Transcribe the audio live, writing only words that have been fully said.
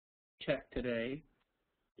check today.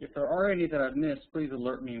 If there are any that I've missed, please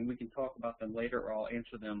alert me and we can talk about them later, or I'll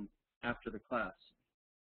answer them after the class.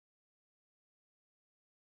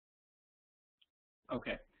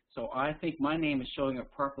 Okay, so I think my name is showing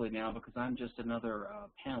up properly now because I'm just another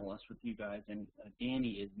panelist with you guys, and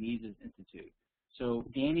Danny is Mises Institute. So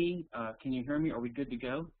Danny, can you hear me? Are we good to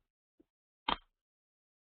go?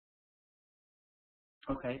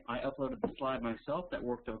 Okay, I uploaded the slide myself. That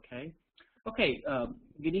worked okay. Okay,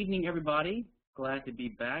 good evening, everybody. Glad to be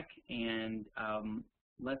back, and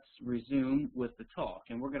let's resume with the talk.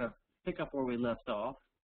 And we're going to pick up where we left off.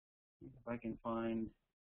 If I can find,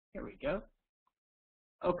 here we go.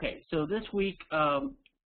 Okay, so this week I'm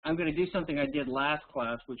going to do something I did last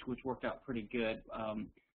class, which worked out pretty good.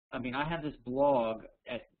 I mean, I have this blog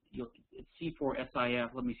at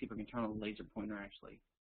C4SIF. Let me see if I can turn on the laser pointer, actually.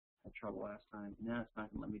 I had trouble last time. No, it's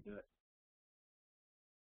not going to let me do it.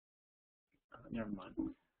 Never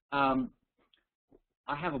mind.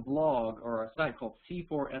 I have a blog or a site called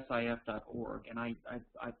c4sif.org, and I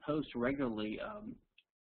post regularly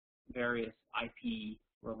various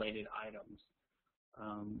IP-related items.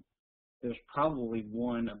 There's probably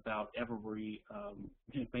one about every,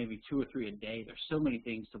 maybe 2 or 3 a day. There's so many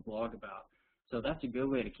things to blog about. So that's a good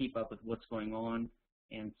way to keep up with what's going on.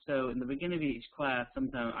 And so in the beginning of each class,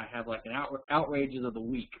 sometimes I have like an outrages of the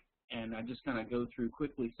week, and I just kind of go through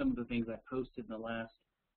quickly some of the things I posted in the last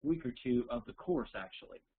week or 2 of the course,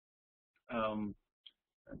 actually.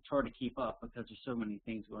 It's hard to keep up because there's so many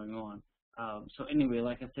things going on. So anyway,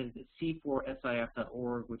 like I said, it's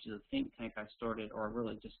c4sif.org, which is a think tank I started, or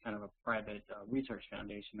really just kind of a private research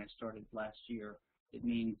foundation I started last year. It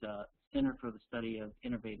means Center for the Study of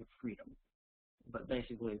Innovative Freedom. But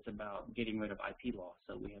basically it's about getting rid of IP law,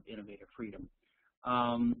 so we have innovative freedom.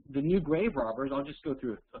 The new grave robbers, I'll just go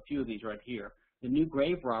through a few of these right here. The new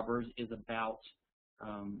grave robbers is about,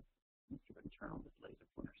 let's see if I can turn on this laser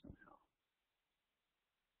pointer somehow.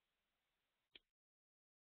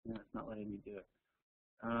 No, it's not letting me do it.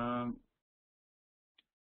 Not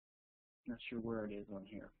sure where it is on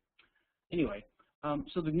here. Anyway,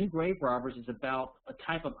 so the new grave robbers is about a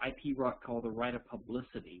type of IP right called the right of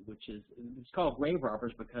publicity, which is, it's called grave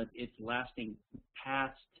robbers because it's lasting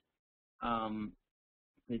past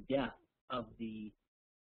the death of the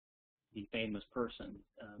famous person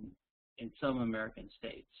in some American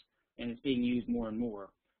states, and it's being used more and more.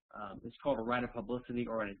 It's called a right of publicity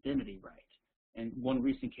or an identity right. And one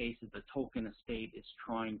recent case is the Tolkien estate is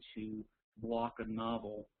trying to block a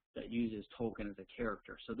novel that uses Tolkien as a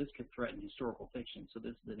character. So this could threaten historical fiction. So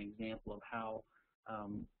this is an example of how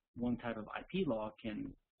one type of IP law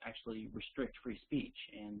can actually restrict free speech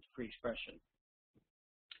and free expression.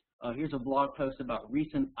 Here's a blog post about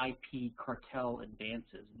recent IP cartel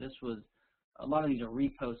advances. This was, a lot of these are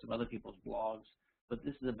reposts of other people's blogs, but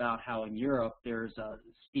this is about how in Europe there's a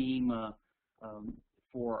steam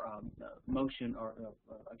for motion, or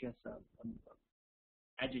I guess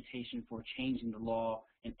agitation for changing the law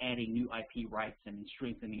and adding new IP rights and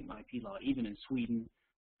strengthening IP law, even in Sweden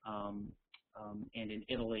and in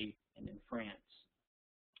Italy and in France.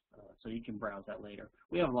 So you can browse that later.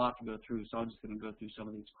 We have a lot to go through, so I'm just going to go through some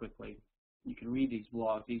of these quickly. You can read these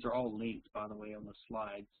blogs. These are all linked, by the way, on the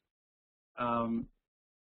slides.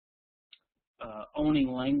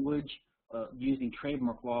 Owning language. Using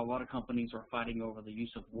trademark law, a lot of companies are fighting over the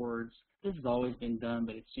use of words. This has always been done,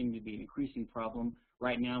 but it seems to be an increasing problem.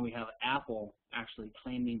 Right now we have Apple actually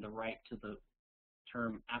claiming the right to the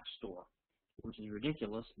term App Store, which is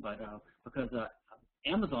ridiculous, but because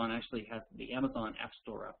Amazon actually has the Amazon App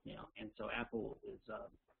Store up now, and so Apple is,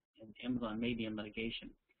 and Amazon may be in litigation.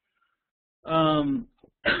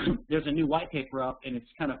 There's a new white paper up, and it's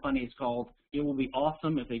kind of funny. It's called "It Will Be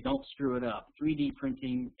Awesome If They Don't Screw It Up: 3D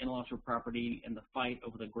Printing, Intellectual Property, and the Fight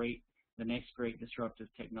Over the Next Great Disruptive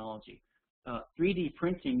Technology." 3D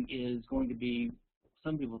printing is going to be,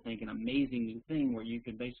 some people think, an amazing new thing where you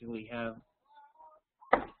can basically have,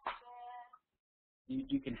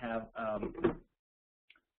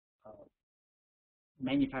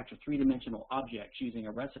 manufacture 3-dimensional objects using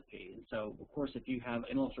a recipe. And so, of course, if you have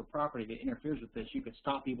intellectual property that interferes with this, you could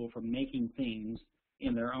stop people from making things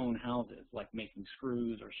in their own houses, like making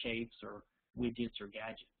screws or shapes or widgets or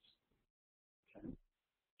gadgets. Okay.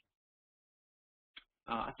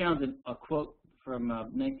 I found a quote from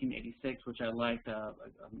 1986, which I liked,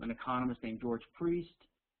 an economist named George Priest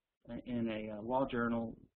in a law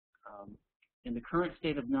journal. In the current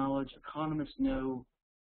state of knowledge, economists know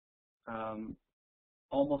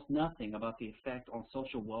almost nothing about the effect on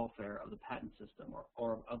social welfare of the patent system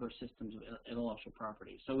or of other systems of intellectual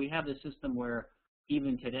property. So we have this system where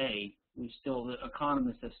even today, the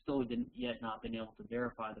economists have still not been able to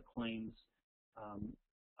verify the claims of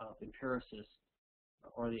empiricists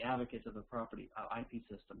or the advocates of the property IP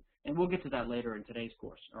system. And we'll get to that later in today's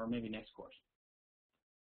course, or maybe next course,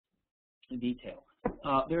 in detail.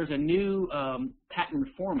 There's a new Patent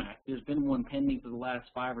Reform Act. There's been one pending for the last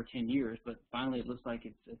 5 or 10 years, but finally it looks like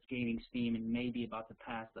it's gaining steam and maybe about to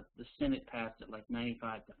pass. The Senate passed it like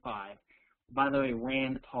 95-5. By the way,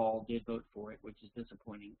 Rand Paul did vote for it, which is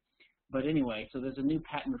disappointing. But anyway, so there's a new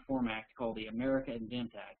Patent Reform Act called the America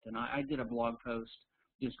Invent Act, and I did a blog post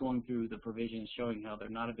just going through the provisions showing how they're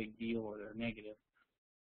not a big deal or they're negative.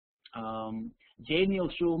 J. Neil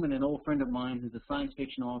Schulman, an old friend of mine who's a science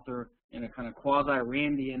fiction author and a kind of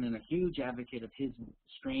quasi-Randian and a huge advocate of his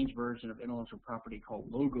strange version of intellectual property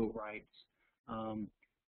called logo rights,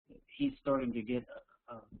 he's starting to get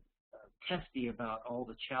testy about all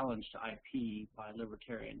the challenge to IP by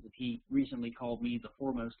libertarians. He recently called me the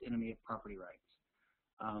foremost enemy of property rights.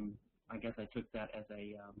 I guess I took that as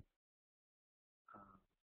a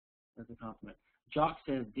compliment. Jock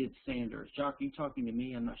says, did Sanders? Jock, you talking to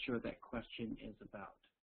me? I'm not sure what that question is about.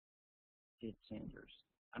 Did Sanders?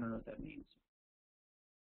 I don't know what that means.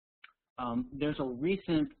 There's a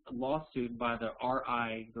recent lawsuit by the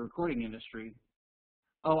RI, the recording industry.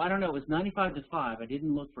 Oh, I don't know. It was 95-5. I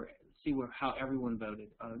didn't look for how everyone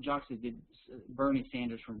voted. Jock said, did Bernie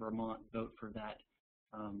Sanders from Vermont vote for that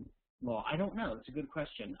law? I don't know. It's a good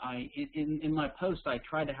question. In my post, I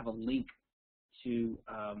tried to have a link to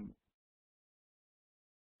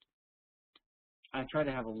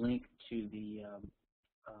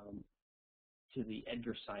the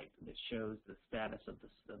Edgar site that shows the status of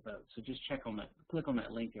the vote. So just check on that. Click on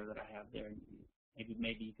that link there that I have there, and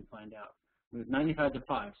maybe you can find out. It was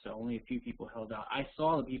 95-5, so only a few people held out. I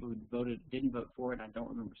saw the people who didn't vote for it, and I don't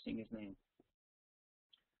remember seeing his name.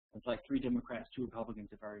 It's like 3 Democrats, 2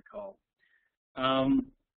 Republicans, if I recall.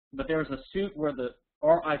 But there's a suit where the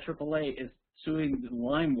RIAAA is suing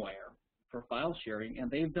LimeWire for file sharing,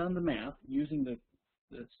 and they've done the math using the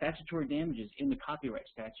statutory damages in the copyright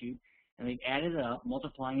statute, and they've added it up,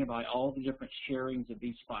 multiplying it by all the different sharings of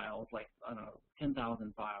these files, like, I don't know,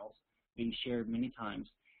 10,000 files being shared many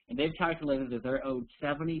times. And they've calculated that they're owed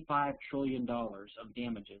 $75 trillion of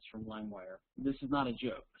damages from LimeWire. This is not a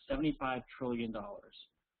joke, $75 trillion.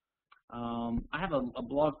 I have a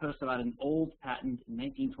blog post about an old patent in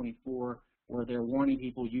 1924 where they're warning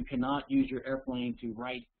people you cannot use your airplane to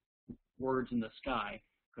write words in the sky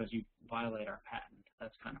because you violate our patent.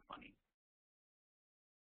 That's kind of funny.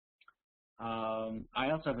 I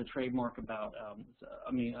also have a trademark about, a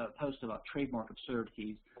post about trademark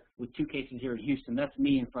absurdities with 2 cases here in Houston. That's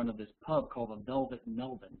me in front of this pub called the Velvet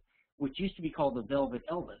Melvin, which used to be called the Velvet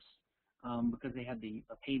Elvis because they had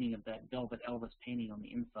a painting of that Velvet Elvis painting on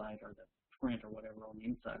the inside, or the print or whatever on the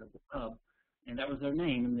inside of the pub, and that was their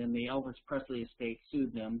name. And then the Elvis Presley estate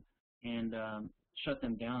sued them and shut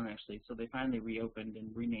them down, actually. So they finally reopened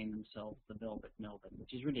and renamed themselves the Velvet Melvin,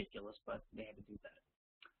 which is ridiculous, but they had to do that.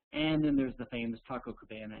 And then there's the famous Taco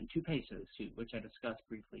Cabana and 2 Pesos suit, which I discussed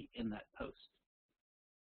briefly in that post.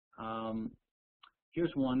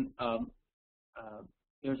 Here's one.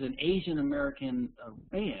 There's an Asian American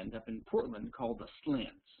band up in Portland called the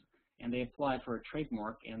Slants, and they applied for a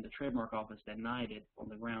trademark, and the trademark office denied it on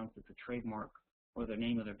the grounds that the trademark or the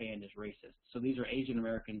name of their band is racist. So these are Asian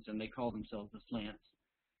Americans, and they call themselves the Slants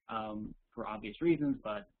for obvious reasons,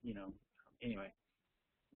 but, you know, anyway.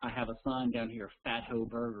 I have a sign down here, Fat Ho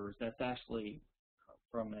Burgers. That's actually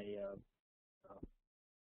from a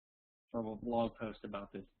blog post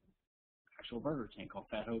about this actual burger chain called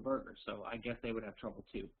Fat Ho Burgers. So I guess they would have trouble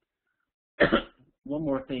too. One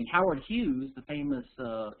more thing, Howard Hughes, the famous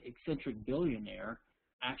eccentric billionaire,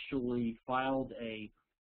 actually filed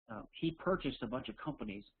he purchased a bunch of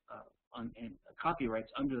companies and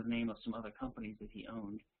copyrights under the name of some other companies that he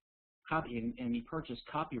owned. And he purchased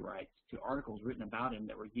copyrights to articles written about him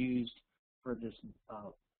that were used for this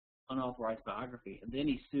unauthorized biography. And then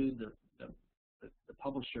he sued the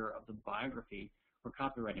publisher of the biography for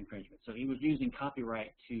copyright infringement. So he was using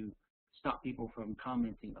copyright to stop people from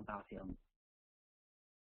commenting about him.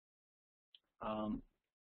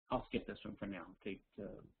 I'll skip this one for now to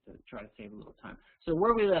try to save a little time. So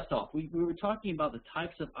where we left off, we were talking about the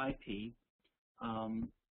types of IP,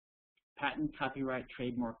 patent, copyright,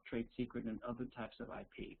 trademark, trade secret, and other types of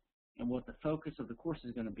IP, and what the focus of the course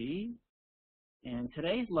is going to be. And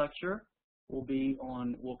today's lecture will be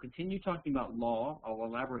on, we'll continue talking about law. I'll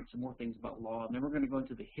elaborate some more things about law, and then we're going to go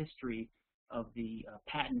into the history of the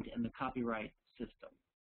patent and the copyright system.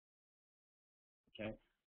 Okay.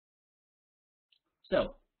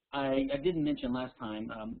 So I didn't mention last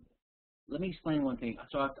time, let me explain one thing.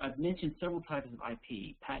 So I've mentioned several types of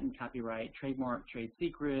IP: patent, copyright, trademark, trade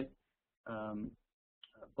secret,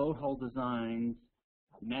 boat hull designs,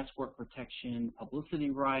 mass work protection, publicity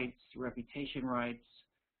rights, reputation rights,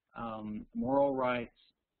 moral rights.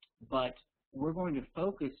 But we're going to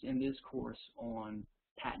focus in this course on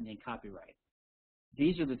patent and copyright.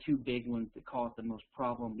 These are the two big ones that cause the most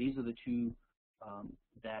problem. These are the two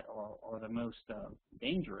that are the most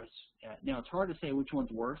dangerous. Now, it's hard to say which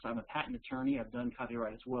one's worse. I'm a patent attorney. I've done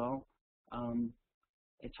copyright as well.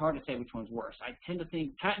 It's hard to say which one's worse. I tend to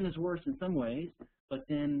think patent is worse in some ways, but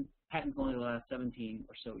then patents only last 17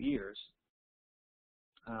 or so years.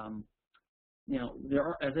 Now, there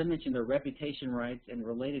are, as I mentioned, there are reputation rights and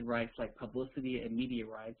related rights like publicity and media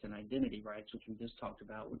rights and identity rights, which we just talked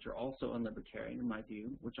about, which are also unlibertarian in my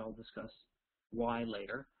view, which I'll discuss why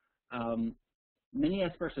later. Many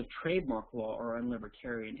aspects of trademark law are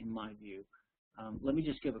unlibertarian in my view. Let me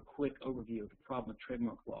just give a quick overview of the problem with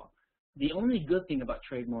trademark law. The only good thing about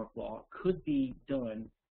trademark law could be done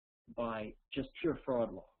by just pure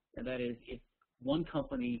fraud law, and that is if one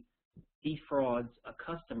company defrauds a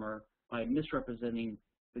customer by misrepresenting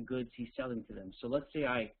the goods he's selling to them. So let's say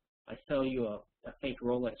I sell you a fake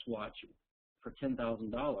Rolex watch for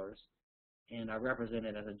 $10,000 and I represent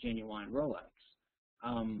it as a genuine Rolex.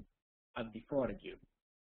 I've defrauded you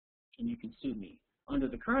and you can sue me. Under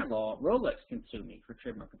the current law, Rolex can sue me for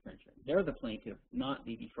trademark infringement. They're the plaintiff, not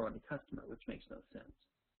the defrauded customer, which makes no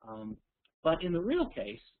sense. But in the real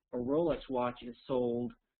case, a Rolex watch is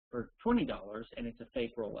sold for $20 and it's a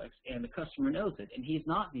fake Rolex, and the customer knows it, and he's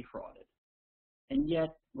not defrauded. And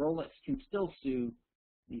yet, Rolex can still sue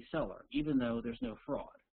the seller, even though there's no fraud.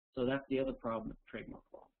 So that's the other problem with trademark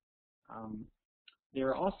law. There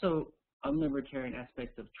are also unlibertarian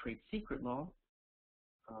aspects of trade secret law,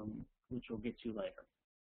 which we'll get to later.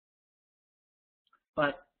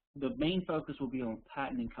 But the main focus will be on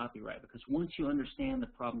patent and copyright, because once you understand the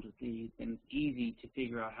problems with these, then it's easy to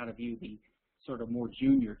figure out how to view the sort of more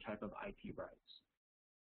junior type of IP rights.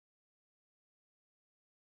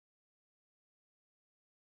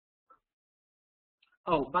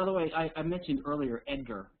 Oh, by the way, I mentioned earlier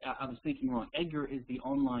EDGAR. I was thinking wrong. EDGAR is the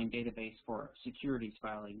online database for securities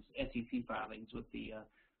filings, SEC filings with the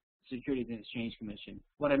Securities and Exchange Commission.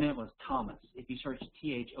 What I meant was Thomas. If you search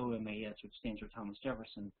THOMAS, which stands for Thomas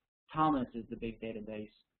Jefferson, Thomas is the big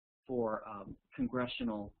database for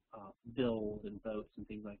congressional bills and votes and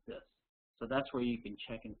things like this. So that's where you can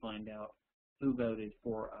check and find out who voted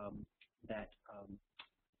for that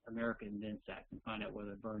American Invents Act and find out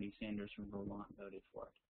whether Bernie Sanders from Vermont voted for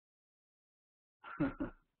it.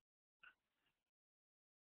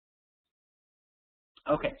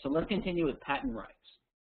 Okay, so let's continue with patent rights.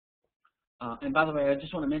 And by the way, I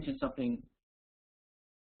just want to mention something.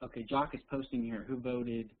 Okay, Jock is posting here who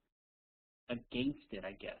voted against it,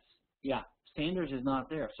 I guess. Yeah, Sanders is not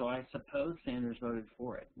there, so I suppose Sanders voted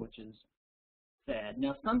for it, which is sad.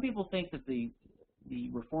 Now, some people think that the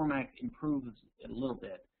Reform Act improves it a little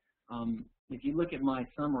bit. If you look at my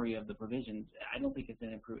summary of the provisions, I don't think it's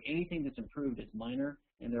been improved. Anything that's improved is minor,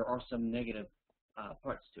 and there are some negative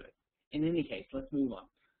parts to it. In any case, let's move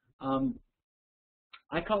on.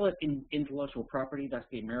 I call it intellectual property. That's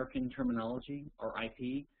the American terminology, or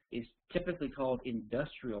IP. Is typically called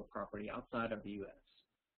industrial property outside of the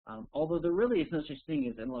U.S. Although there really is no such thing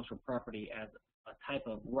as intellectual property as a type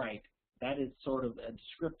of right. That is sort of a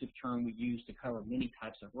descriptive term we use to cover many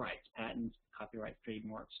types of rights: patents, copyrights,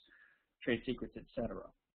 trademarks, trade secrets, etc.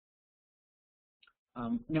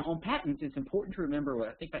 Now, on patents, it's important to remember what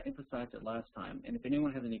I think I emphasized it last time. And if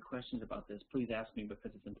anyone has any questions about this, please ask me,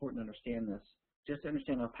 because it's important to understand this. Just to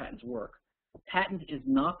understand how patents work. Patent is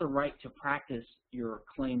not the right to practice your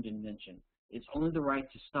claimed invention. It's only the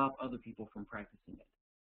right to stop other people from practicing it.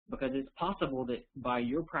 Because it's possible that by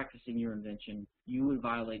your practicing your invention, you would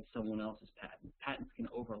violate someone else's patent. Patents can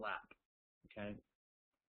overlap, okay?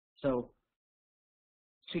 So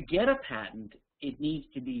to get a patent, it needs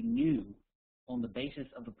to be new on the basis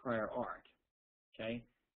of the prior art, okay?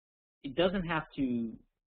 It doesn't have to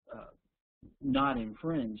not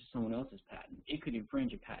infringe someone else's patent. It could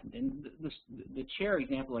infringe a patent. And the chair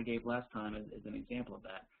example I gave last time is an example of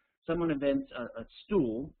that. Someone invents a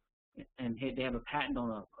stool, and they have a patent on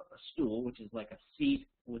a stool, which is like a seat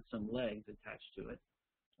with some legs attached to it.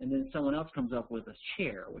 And then someone else comes up with a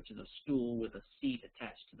chair, which is a stool with a seat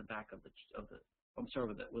attached to the back of the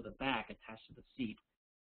with a back attached to the seat.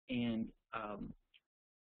 And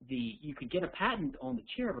you could get a patent on the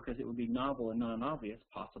chair because it would be novel and non-obvious,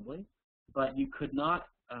 possibly. But you could not,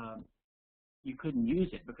 you couldn't use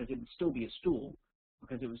it because it would still be a stool,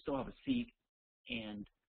 because it would still have a seat and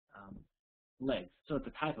legs. So it's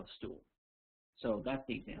a type of stool. So that's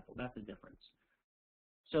the example. That's the difference.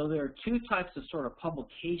 So there are two types of sort of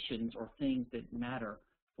publications or things that matter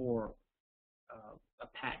for a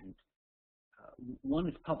patent. One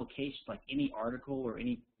is publications, like any article or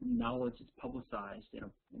any knowledge that's publicized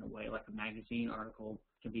in a way, like a magazine article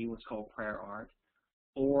can be what's called prior art,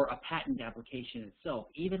 or a patent application itself,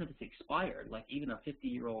 even if it's expired, like even a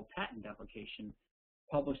 50-year-old patent application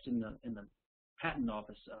published in the patent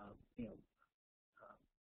office,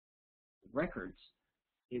 records.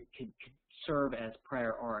 It could serve as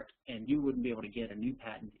prior art, and you wouldn't be able to get a new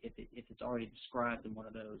patent if it's already described in one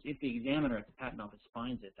of those. If the examiner at the patent office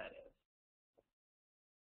finds it, that is.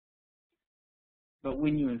 But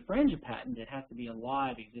when you infringe a patent, it has to be a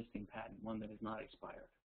live existing patent, one that is not expired.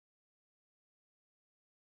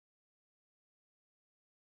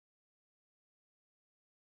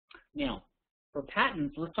 Now, for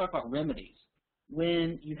patents, let's talk about remedies.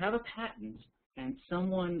 When you have a patent and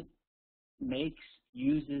someone makes,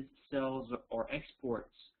 uses, sells, or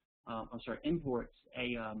exports, imports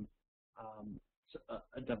a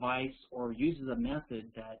device or uses a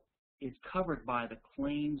method that is covered by the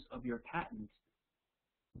claims of your patent,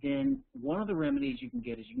 then one of the remedies you can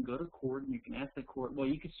get is you can go to court and you can ask the court, well,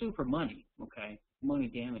 you can sue for money, okay, money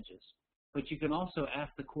damages. But you can also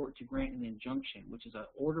ask the court to grant an injunction, which is an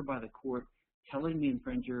order by the court telling the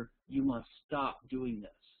infringer, you must stop doing this,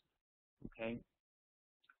 okay?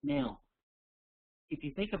 Now, if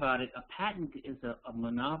you think about it, a patent is a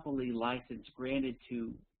monopoly license granted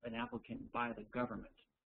to an applicant by the government,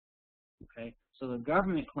 okay? So the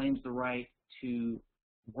government claims the right to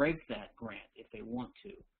break that grant if they want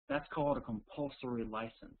to. That's called a compulsory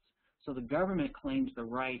license. So the government claims the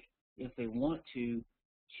right, if they want to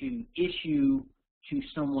issue to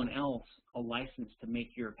someone else a license to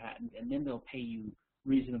make your patent, and then they'll pay you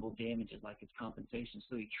reasonable damages like it's compensation.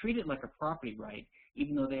 So they treat it like a property right,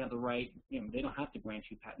 even though they have the right, they don't have to grant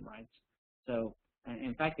you patent rights. So,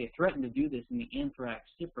 in fact, they threatened to do this in the anthrax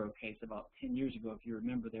Cipro case about 10 years ago. If you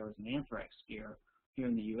remember, there was an anthrax scare here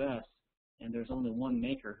in the U.S., and there's only one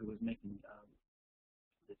maker who was making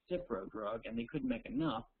the Cipro drug, and they couldn't make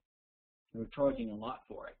enough. They were charging a lot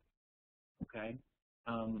for it, okay?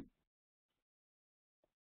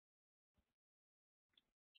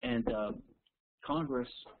 Congress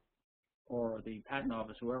or the patent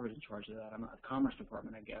office, whoever's in charge of that, I'm not, the Commerce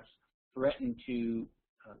Department, I guess, threatened to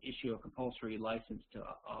issue a compulsory license to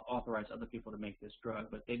authorize other people to make this drug,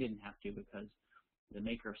 but they didn't have to because the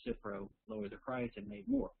maker of Cipro lowered the price and made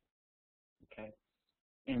more. Okay,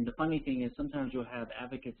 and the funny thing is sometimes you'll have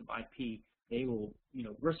advocates of IP. They will,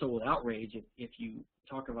 bristle with outrage if you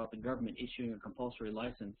talk about the government issuing a compulsory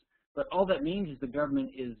license. But all that means is the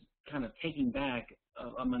government is kind of taking back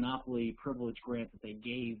a monopoly privilege grant that they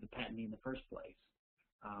gave the patentee in the first place.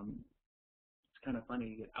 It's kind of funny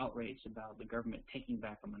to get outraged about the government taking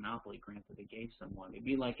back a monopoly grant that they gave someone. It'd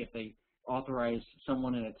be like if they authorized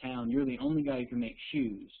someone in a town, you're the only guy who can make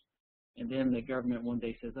shoes, and then the government one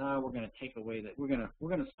day says, we're going to take away that, we're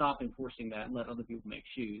going to stop enforcing that and let other people make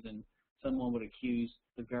shoes, and someone would accuse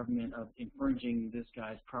the government of infringing this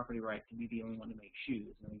guy's property right to be the only one to make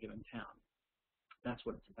shoes in a given town. That's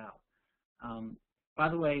what it's about. By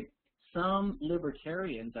the way, some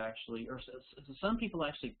libertarians actually, or some people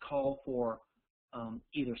actually call for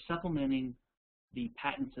either supplementing the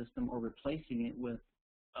patent system or replacing it with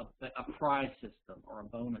a prize system or a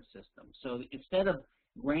bonus system. So instead of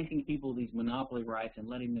granting people these monopoly rights and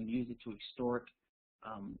letting them use it to extort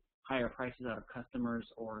higher prices out of customers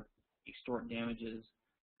or extort damages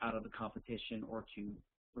out of the competition or to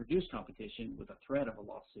reduce competition with a threat of a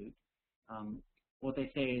lawsuit, what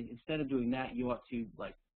they say is instead of doing that, you ought to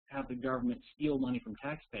have the government steal money from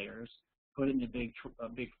taxpayers, put it in a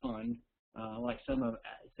big fund, like some have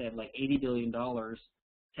said, like $80 billion.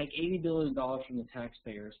 Take $80 billion from the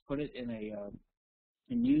taxpayers, put it in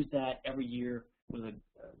and use that every year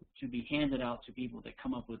to be handed out to people that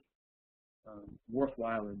come up with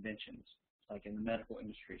worthwhile inventions, like in the medical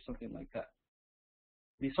industry, something like that.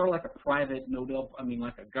 It's sort of like a private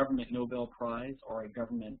like a government Nobel Prize or a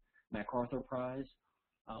government MacArthur Prize.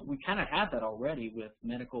 We kind of have that already with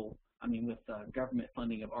government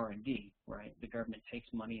funding of R&D, right? The government takes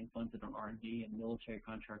money and funds it on R&D and military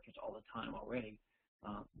contractors all the time already.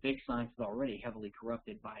 Big science is already heavily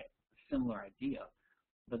corrupted by a similar idea.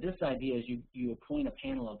 But this idea is you appoint a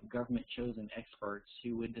panel of government-chosen experts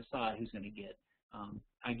who would decide who's going to get.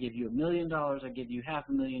 I give you $1 million, I give you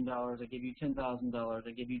 $500,000, I give you $10,000,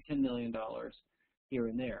 I give you $10 million here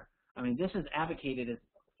and there. I mean, this is advocated as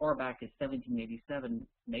far back as 1787,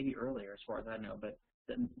 maybe earlier as far as I know, but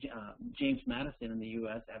James Madison in the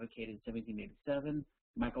U.S. advocated 1787,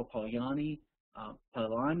 Michael Polanyi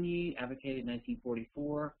Polanyi advocated in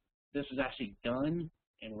 1944. This was actually done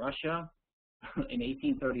in Russia in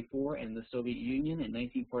 1834 and the Soviet Union in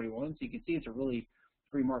 1941. So you can see it's a really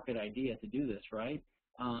free market idea to do this, right?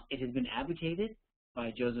 It has been advocated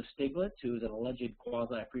by Joseph Stiglitz, who is an alleged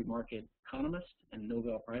quasi-free market economist and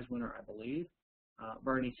Nobel Prize winner, I believe.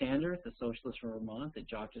 Bernie Sanders, the socialist from Vermont that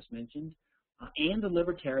Jock just mentioned, and the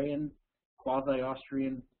libertarian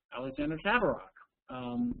quasi-Austrian Alexander Tabarrok.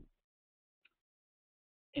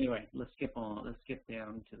 Anyway, let's skip on. Let's skip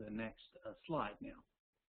down to the next slide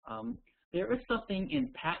now. There is something in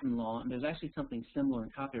patent law, and there's actually something similar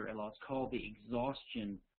in copyright law. It's called the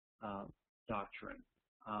exhaustion doctrine.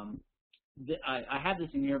 I have this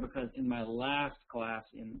in here because in my last class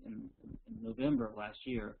in November of last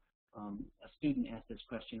year, a student asked this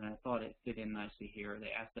question, and I thought it fit in nicely here.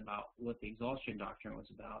 They asked about what the exhaustion doctrine was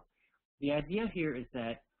about. The idea here is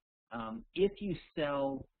that if you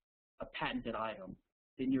sell a patented item,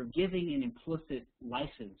 then you're giving an implicit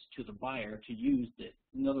license to the buyer to use it.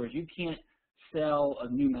 In other words, you can't sell a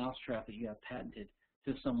new mousetrap that you have patented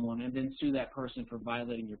to someone and then sue that person for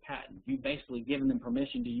violating your patent. You've basically given them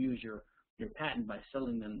permission to use your patent by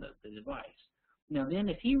selling them the device. Now then,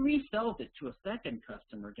 if he resells it to a second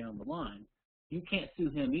customer down the line, you can't sue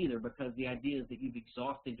him either, because the idea is that you've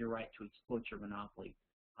exhausted your right to exploit your monopoly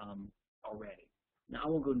already. Now, I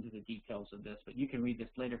won't go into the details of this, but you can read this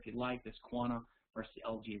later if you'd like, this Quanta versus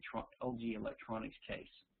LG Electronics case.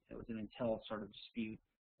 It was an Intel sort of dispute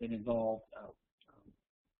that involved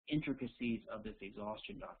intricacies of this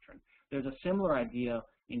exhaustion doctrine. There's a similar idea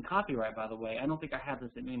in copyright, by the way. I don't think I have this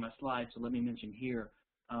in any of my slides, so let me mention here.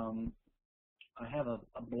 I have a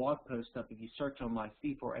blog post up. If you search on my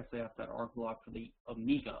c4saf.org blog for the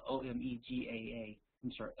Omega, O-M-E-G-A-A,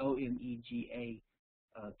 I'm sorry, O-M-E-G-A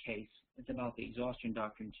case. It's about the exhaustion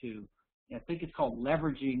doctrine too. I think it's called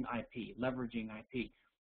leveraging IP,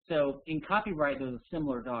 So in copyright, there's a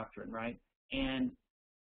similar doctrine, right? And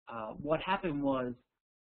what happened was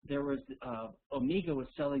there was Omega was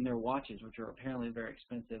selling their watches, which are apparently very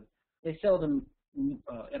expensive. They sell them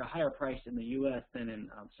at a higher price in the U.S. than in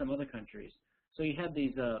some other countries. So you had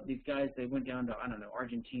these guys. They went down to, I don't know,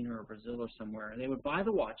 Argentina or Brazil or somewhere, and they would buy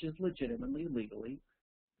the watches legitimately, legally,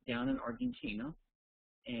 down in Argentina,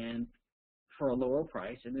 and for a lower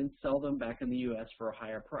price, and then sell them back in the U.S. for a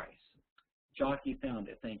higher price. Jock, you found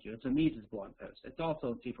it. Thank you. It's a Mises blog post. It's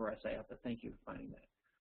also C4SAF, but thank you for finding that.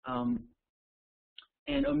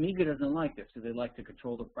 And Omega doesn't like this because they like to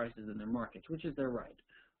control the prices in their markets, which is their right.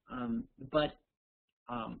 But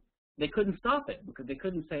they couldn't stop it because they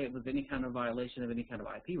couldn't say it was any kind of violation of any kind of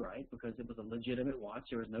IP right, because it was a legitimate watch.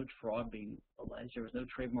 There was no fraud being alleged. There was no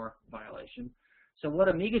trademark violation. So what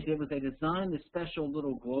Omega did was they designed this special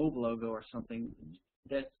little globe logo or something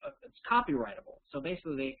that's it's copyrightable. So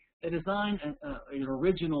basically they designed an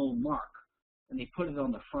original mark, and they put it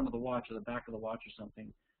on the front of the watch or the back of the watch or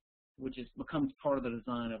something, which becomes part of the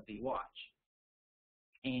design of the watch.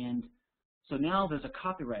 And so now there's a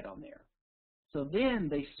copyright on there. So then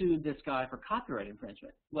they sued this guy for copyright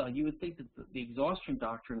infringement. Well, you would think that the exhaustion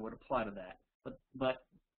doctrine would apply to that, but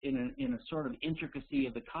in a sort of intricacy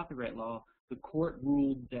of the copyright law, the court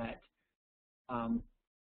ruled that,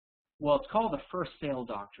 well, it's called the first sale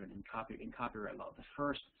doctrine in copyright law, the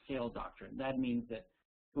first sale doctrine. That means that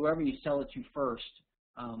whoever you sell it to first,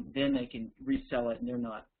 then they can resell it and they're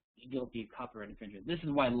not guilty of copyright infringement. This is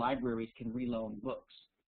why libraries can reloan books.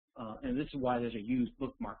 And this is why there's a used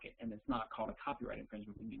book market, and it's not called a copyright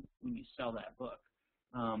infringement when you sell that book.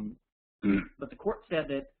 But the court said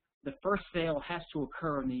that the first sale has to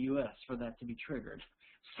occur in the U.S. for that to be triggered.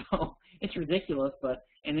 So it's ridiculous,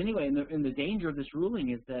 and anyway, and the danger of this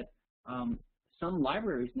ruling is that some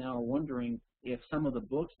libraries now are wondering if some of the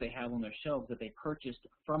books they have on their shelves that they purchased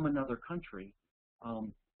from another country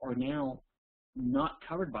are now not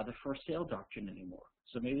covered by the first sale doctrine anymore.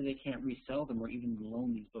 So maybe they can't resell them or even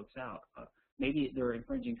loan these books out. Maybe they're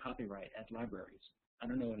infringing copyright as libraries. I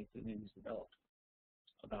don't know anything that's developed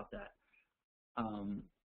about that.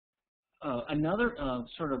 Another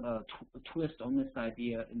sort of a twist on this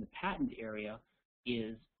idea in the patent area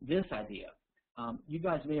is this idea. You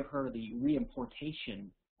guys may have heard of the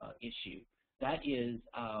reimportation issue. That is,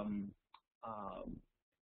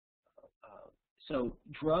 so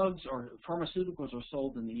drugs or pharmaceuticals are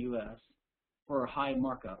sold in the U.S. for a high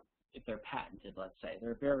markup if they're patented, let's say.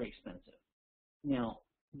 They're very expensive. Now,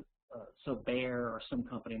 so Bayer or some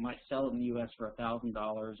company might sell it in the U.S. for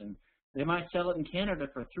 $1,000, and they might sell it in Canada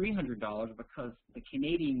for $300 because the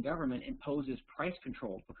Canadian government imposes price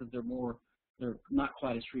controls because they're not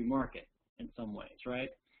quite a free market in some ways, right?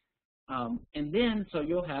 And then, so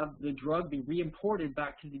you'll have the drug be reimported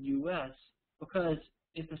back to the U.S. because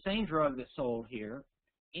it's the same drug that's sold here,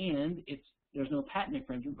 and there's no patent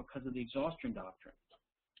infringement because of the exhaustion doctrine.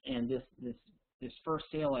 And this first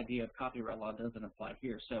sale idea of copyright law doesn't apply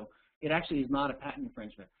here. So it actually is not a patent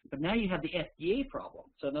infringement. But now you have the FDA problem.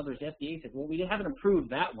 So in other words, the FDA says, well, we haven't approved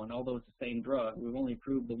that one, although it's the same drug. We've only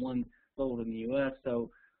approved the one sold in the U.S.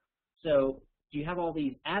 So you have all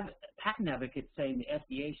these patent advocates saying the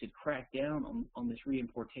FDA should crack down on this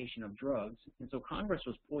reimportation of drugs. And so Congress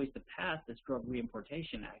was poised to pass this Drug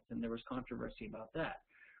Reimportation Act, and there was controversy about that.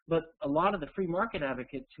 But a lot of the free market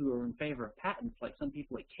advocates who are in favor of patents, like some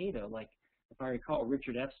people at Cato, like if I recall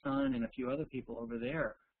Richard Epstein and a few other people over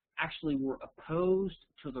there, actually were opposed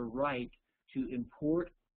to the right to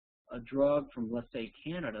import a drug from, let's say,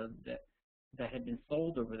 Canada that had been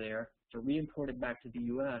sold over there, to re-import it back to the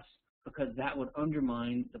U.S., because that would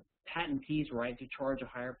undermine the patentee's right to charge a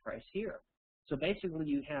higher price here. So basically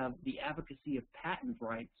you have the advocacy of patent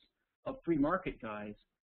rights of free market guys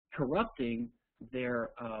corrupting their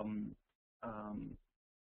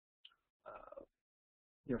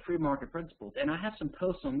free market principles. And I have some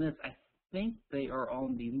posts on this. I think they are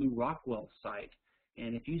on the Lou Rockwell site.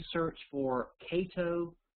 And if you search for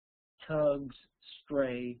Cato tugs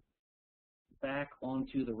stray back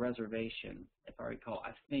onto the reservation, if I recall,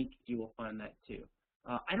 I think you will find that too.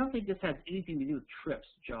 I don't think this has anything to do with TRIPS,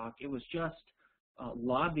 Jock. It was just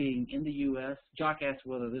lobbying in the U.S. Jock asked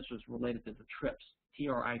whether this was related to the TRIPS,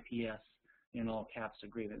 T-R-I-P-S, in all caps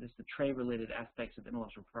agreement. This is the trade-related aspects of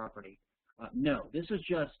intellectual property. No, this was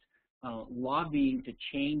just lobbying to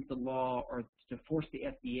change the law or to force the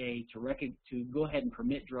FDA to go ahead and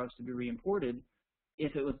permit drugs to be reimported.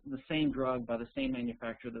 If it was the same drug by the same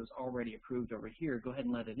manufacturer that was already approved over here, go ahead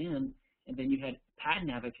and let it in. And then you had patent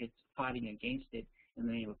advocates fighting against it in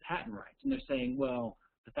the name of patent rights. And they're saying, well,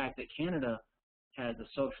 the fact that Canada has a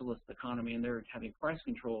socialist economy and they're having price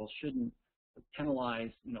controls shouldn't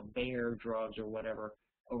penalize, Bayer drugs or whatever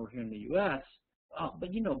over here in the U.S.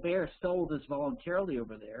 But, Bayer sold this voluntarily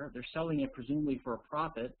over there. They're selling it presumably for a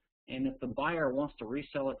profit. And if the buyer wants to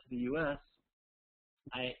resell it to the U.S.,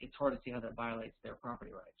 it's hard to see how that violates their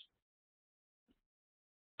property rights.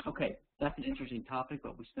 Okay, that's an interesting topic,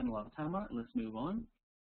 but we spend a lot of time on it. Let's move on.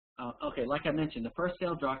 Okay, like I mentioned, the first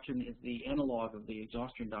sale doctrine is the analog of the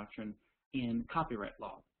exhaustion doctrine in copyright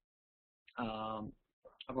law.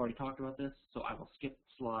 I've already talked about this, so I will skip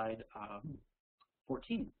slide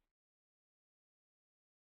 14.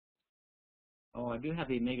 Oh, I do have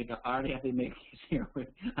the Omega. I already have the Omega case here.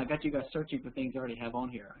 I got you guys searching for things I already have on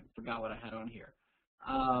here. I forgot what I had on here.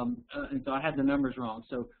 And so I had the numbers wrong.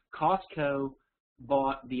 So Costco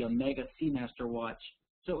bought the Omega Seamaster watch.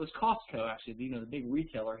 So it was Costco, actually, the big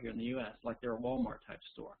retailer here in the U.S., like they're a Walmart type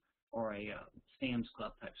store or a Sam's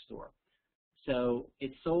Club type store. So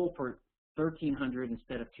it sold for $1,300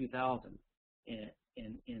 instead of $2,000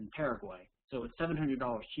 in Paraguay. So it's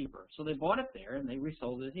 $700 cheaper. So they bought it there and they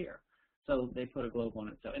resold it here. So they put a globe on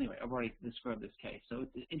it. So anyway, I've already described this case. So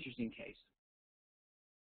it's an interesting case.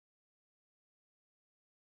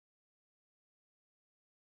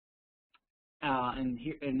 And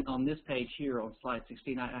here, and on this page here on slide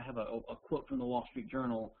 16, I have a quote from the Wall Street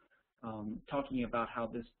Journal talking about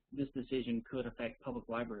how this decision could affect public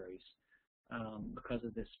libraries because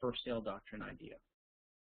of this first sale doctrine idea.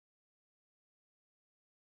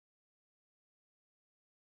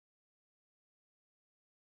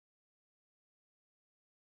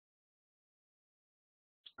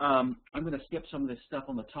 I'm going to skip some of this stuff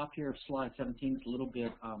on the top here of slide 17. It's a little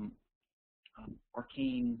bit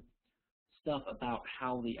arcane stuff about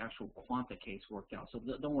how the actual Quanta case worked out. So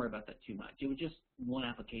don't worry about that too much. It was just one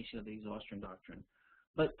application of the exhaustion doctrine.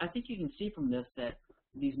 But I think you can see from this that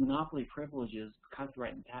these monopoly privileges,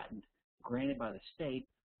 copyright and patent, granted by the state,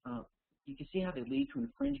 you can see how they lead to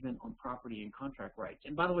infringement on property and contract rights.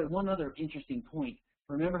 And by the way, one other interesting point,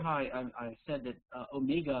 remember how I said that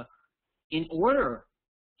Omega, in order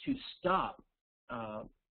to stop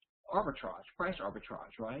arbitrage, price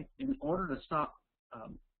arbitrage, right? In order to stop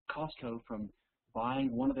Costco from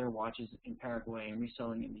buying one of their watches in Paraguay and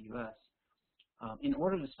reselling it in the U.S., in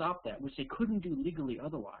order to stop that, which they couldn't do legally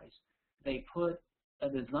otherwise, they put a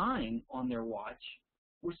design on their watch,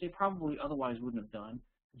 which they probably otherwise wouldn't have done,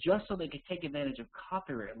 just so they could take advantage of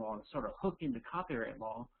copyright law and sort of hook into copyright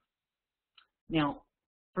law. Now,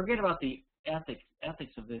 forget about the ethics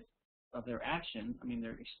of their action. I mean,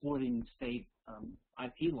 they're exploiting state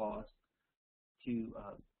IP laws to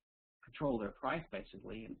control their price,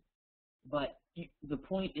 basically. But the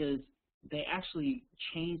point is, they actually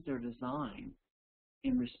changed their design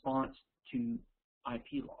in response to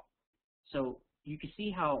IP law. So you can see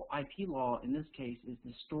how IP law, in this case, is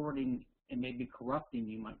distorting and maybe corrupting,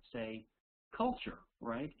 you might say, culture,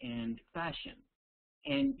 right, and fashion.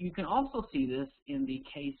 And you can also see this in the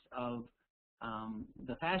case of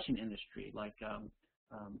the fashion industry, like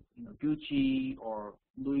Gucci or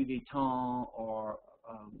Louis Vuitton or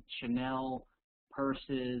Chanel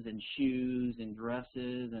purses and shoes and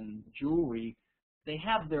dresses and jewelry. They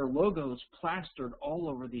have their logos plastered all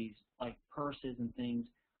over these like purses and things.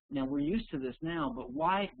 Now we're used to this now, but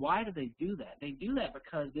why do they do that? They do that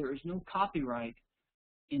because there is no copyright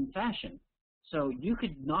in fashion. So you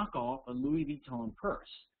could knock off a Louis Vuitton purse.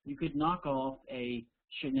 You could knock off a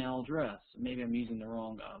Chanel dress. Maybe I'm using the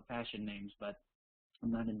wrong fashion names, but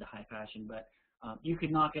I'm not into high fashion. But you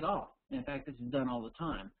could knock it off. In fact, this is done all the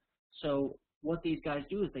time. So what these guys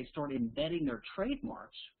do is they start embedding their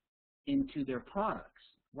trademarks into their products,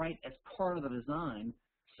 right, as part of the design,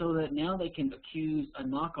 so that now they can accuse a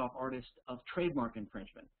knockoff artist of trademark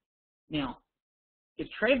infringement. Now, if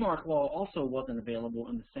trademark law also wasn't available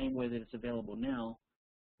in the same way that it's available now,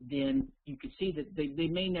 then you could see that they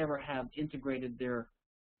may never have integrated their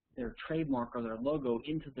trademark or their logo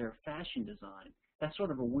into their fashion design. That's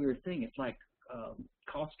sort of a weird thing. It's like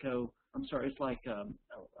it's like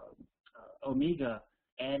Omega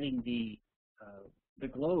adding the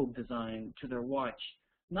globe design to their watch,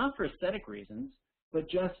 not for aesthetic reasons, but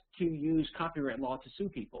just to use copyright law to sue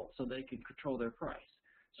people so they can control their price.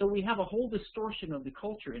 So we have a whole distortion of the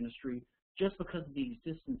culture industry just because of the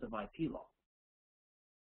existence of IP law.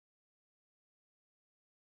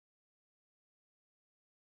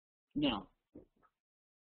 Now,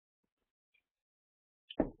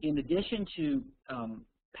 in addition to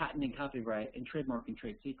patent and copyright and trademark and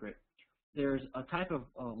trade secret, there's a type of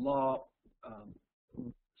law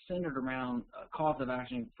centered around cause of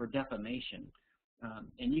action for defamation.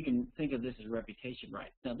 And you can think of this as reputation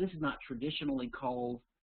rights. Now, this is not traditionally called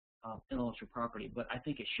intellectual property, but I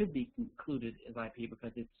think it should be included as IP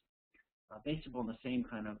because it's based upon the same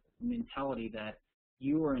kind of mentality that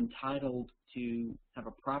you are entitled to have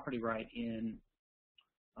a property right in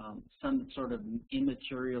some sort of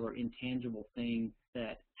immaterial or intangible thing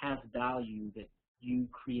that has value that you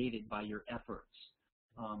created by your efforts,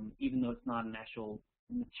 even though it's not an actual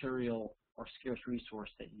material or scarce resource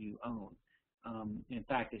that you own. In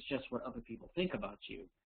fact, it's just what other people think about you.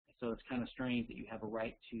 So it's kind of strange that you have a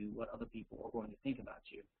right to what other people are going to think about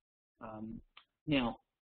you. Now,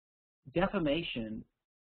 defamation,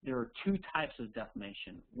 there are two types of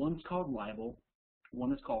defamation. One's called libel,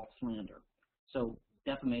 one is called slander. So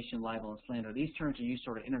defamation, libel, and slander, these terms are used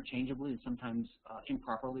sort of interchangeably and sometimes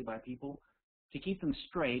improperly by people. To keep them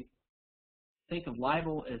straight, think of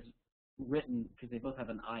libel as written, because they both have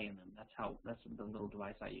an I in them. That's the little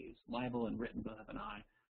device I use. Libel and written both have an I.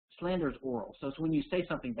 Slander is oral. So it's when you say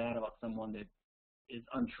something bad about someone that is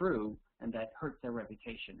untrue and that hurts their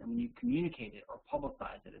reputation. And when you communicate it or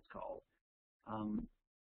publicize it, it's called.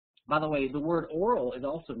 By the way, the word oral is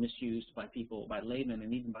also misused by people, by laymen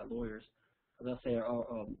and even by lawyers. They'll say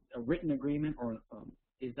a written agreement, or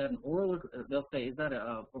is that an oral? They'll say, is that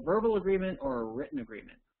a verbal agreement or a written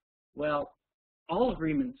agreement? Well, all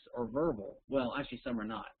agreements are verbal. Well, actually, some are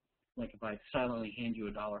not. Like if I silently hand you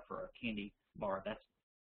 $1 for a candy bar, that's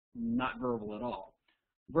not verbal at all.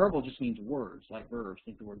 Verbal just means words, like verbs.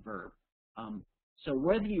 Think the word verb. So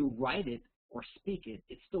whether you write it or speak it,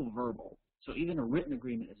 it's still verbal. So even a written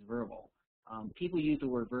agreement is verbal. People use the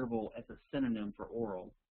word verbal as a synonym for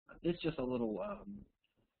oral. It's just a little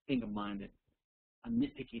thing of mine that I'm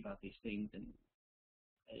nitpicky about these things, and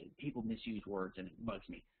people misuse words, and it bugs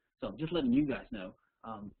me. So I'm just letting you guys know,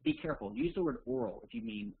 be careful. Use the word oral if you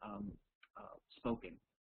mean spoken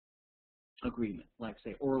agreement, like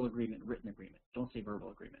say oral agreement, written agreement. Don't say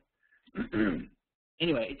verbal agreement.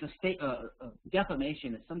 Anyway, it's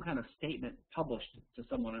defamation is some kind of statement published to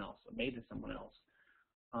someone else, or made to someone else,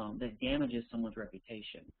 that damages someone's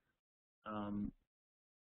reputation.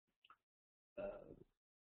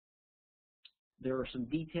 There are some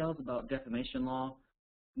details about defamation law.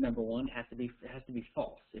 Number one, it has to be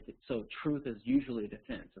false. So truth is usually a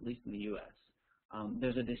defense, at least in the U.S.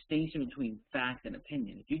 There's a distinction between fact and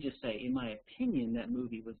opinion. If you just say, in my opinion, that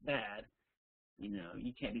movie was bad,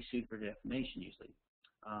 you can't be sued for defamation usually.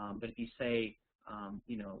 But if you say,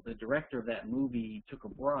 the director of that movie took a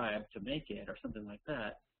bribe to make it, or something like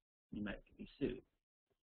that, you might be sued.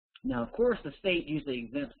 Now, of course, the state usually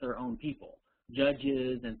exempts their own people,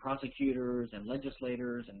 judges and prosecutors and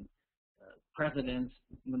legislators and presidents.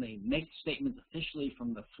 When they make statements officially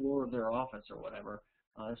from the floor of their office or whatever,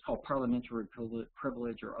 it's called parliamentary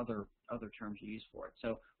privilege or other terms you use for it. So,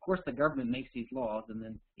 of course, the government makes these laws and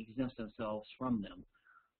then exempts themselves from them.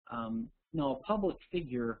 Now, a public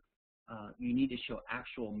figure, you need to show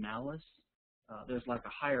actual malice. there's like a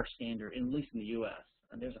higher standard, at least in the U.S.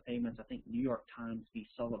 And there's a famous, I think, New York Times v.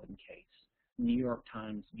 Sullivan case. New York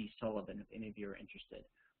Times v. Sullivan, if any of you are interested,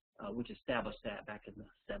 which established that back in the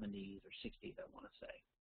 70s or 60s, I want to say.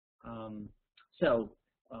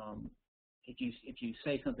 If you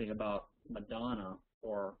say something about Madonna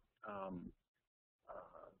or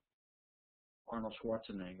Arnold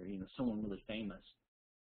Schwarzenegger, someone really famous,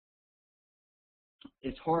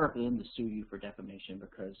 it's harder for them to sue you for defamation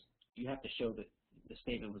because you have to show that the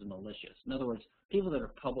statement was malicious. In other words, people that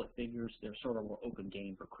are public figures, they're sort of more open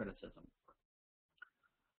game for criticism.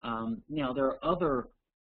 Now, there are other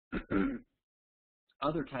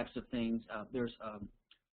other types of things. There's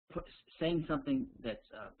saying something that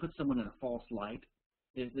puts someone in a false light.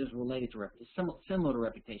 There's related to similar to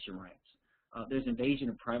reputation rights. There's invasion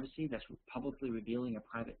of privacy. That's publicly revealing a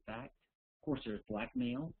private fact. Of course, there's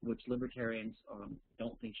blackmail, which libertarians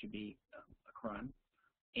don't think should be a crime.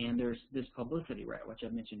 And there's this publicity right, which I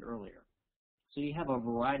mentioned earlier. So you have a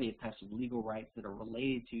variety of types of legal rights that are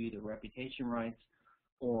related to either reputation rights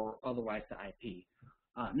or otherwise to IP.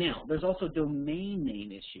 Now, there's also domain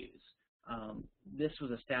name issues. This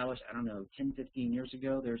was established, I don't know, 10, 15 years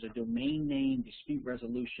ago. There's a domain name dispute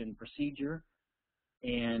resolution procedure.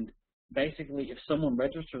 And basically, if someone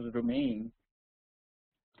registers a domain,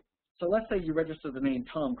 so let's say you register the name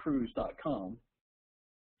TomCruise.com,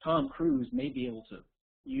 Tom Cruise may be able to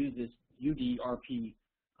use this UDRP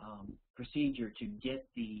procedure to get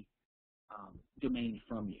the domain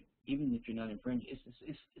from you, even if you're not infringing.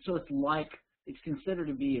 So it's considered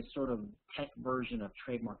to be a sort of tech version of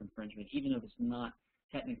trademark infringement, even if it's not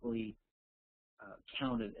technically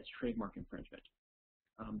counted as trademark infringement.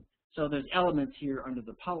 So there's elements here under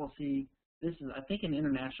the policy. This is, I think, an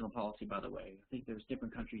international policy, by the way. I think there's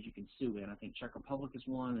different countries you can sue in. I think Czech Republic is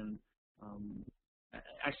one, and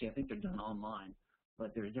actually I think they're done online,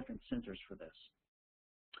 but there are different centers for this.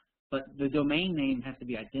 But the domain name has to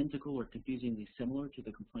be identical or confusingly similar to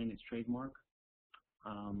the complainant's trademark.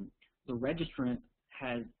 The registrant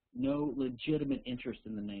has no legitimate interest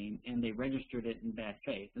in the name, and they registered it in bad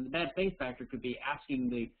faith. And the bad faith factor could be asking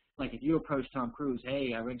like if you approach Tom Cruise,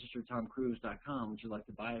 hey, I registered TomCruise.com, would you like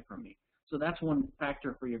to buy it from me? So that's one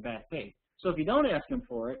factor for your bad faith. So if you don't ask him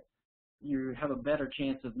for it, you have a better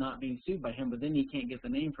chance of not being sued by him, but then he can't get the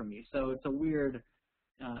name from you. So it's a weird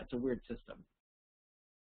system.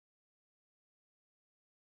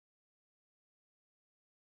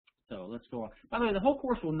 So let's go on. By the way, the whole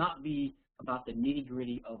course will not be about the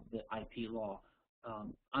nitty-gritty of the IP law.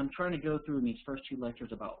 I'm trying to go through in these first two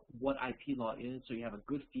lectures about what IP law is, so you have a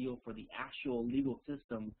good feel for the actual legal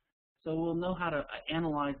system. So we'll know how to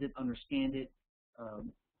analyze it, understand it,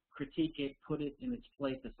 critique it, put it in its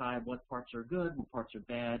place, decide what parts are good, what parts are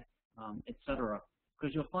bad, etc.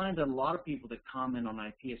 Because you'll find that a lot of people that comment on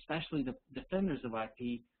IP, especially the defenders of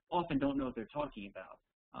IP, often don't know what they're talking about.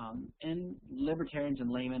 And libertarians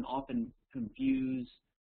and laymen often confuse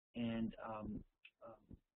and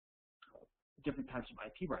different types of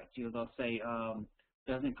IP rights. They'll say,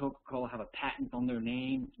 doesn't Coca-Cola have a patent on their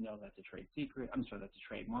name? No, that's a trade secret. I'm sorry, that's a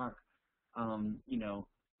trademark.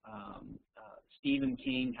 Stephen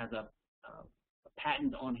King has a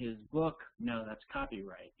patent on his book. No, that's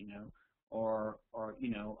copyright. Or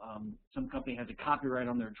some company has a copyright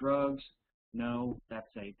on their drugs. No, that's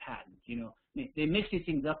a patent. They mix these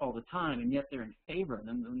things up all the time, and yet they're in favor of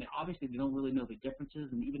them. And obviously, they don't really know the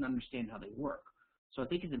differences and even understand how they work. So I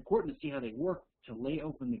think it's important to see how they work, to lay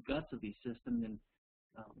open the guts of these systems, and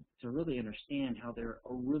to really understand how they're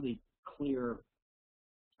a really clear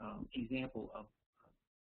example of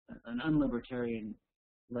an unlibertarian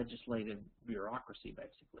legislative bureaucracy,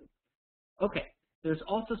 basically. Okay. There's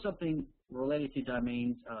also something related to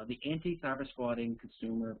domains, the Anti-Cybersquatting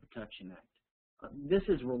Consumer Protection Act. This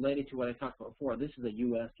is related to what I talked about before. This is a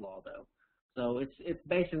U.S. law, though. So it's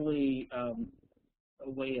basically a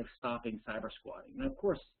way of stopping cybersquatting. And of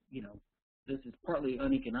course, this is partly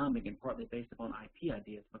uneconomic and partly based upon IP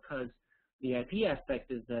ideas, because the IP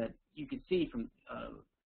aspect is that you can see from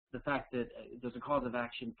the fact that there's a cause of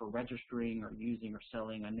action for registering or using or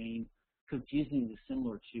selling a name confusingly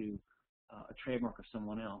similar to a trademark of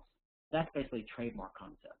someone else. That's basically trademark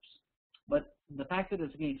concepts. But the fact that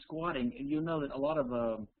it's against squatting, you'll know that a lot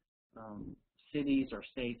of cities or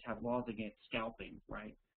states have laws against scalping,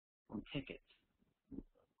 right, on tickets.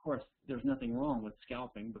 Of course, there's nothing wrong with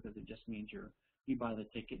scalping, because it just means you buy the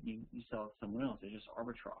ticket and you sell it to someone else. It's just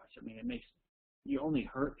arbitrage. I mean, you only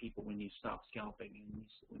hurt people when you stop scalping and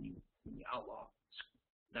when you outlaw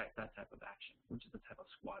that type of action, which is the type of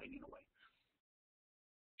squatting in a way.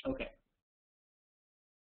 Okay.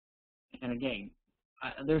 And again,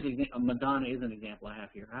 there's Madonna is an example I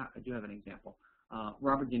have here. I do have an example.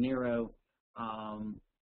 Robert De Niro.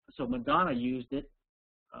 So Madonna used it,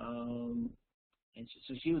 and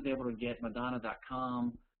so she was able to get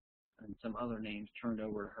Madonna.com and some other names turned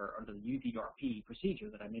over to her under the UDRP procedure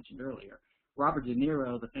that I mentioned earlier. Robert De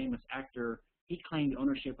Niro, the famous actor, he claimed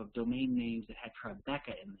ownership of domain names that had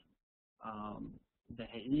Tribeca in them, that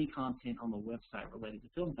had any content on the website related to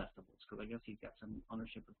film festivals, because I guess he's got some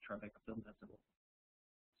ownership of Tribeca Film Festival.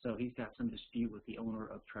 So he's got some dispute with the owner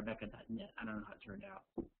of Tribeca.net. I don't know how it turned out.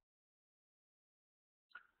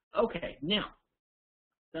 Okay, now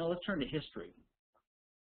let's turn to history.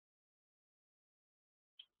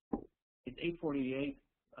 It's 8:48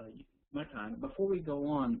 my time. Before we go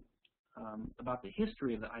on about the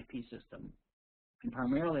history of the IP system, and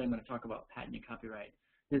primarily I'm going to talk about patent and copyright.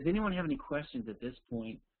 Does anyone have any questions at this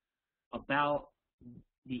point about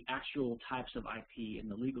the actual types of IP and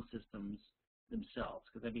the legal systems themselves?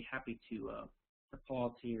 Because I'd be happy to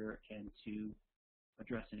pause here and to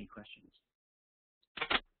address any questions.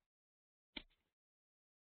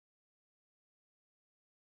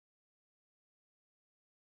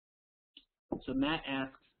 So Matt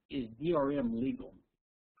asks, is DRM legal?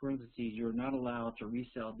 Parentheses, you're not allowed to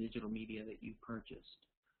resell digital media that you purchased.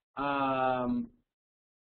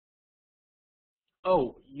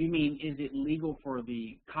 Oh, you mean, is it legal for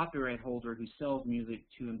the copyright holder who sells music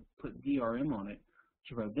to put DRM on it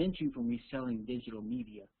to prevent you from reselling digital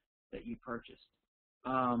media that you purchased?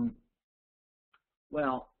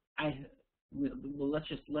 Well, let's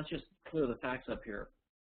just clear the facts up here.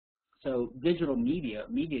 So digital media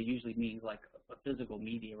usually means like a physical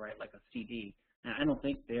media, right? Like a CD. And I don't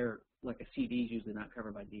think they're like a CD is usually not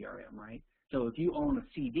covered by DRM, right? So if you own a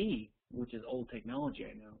CD, which is old technology,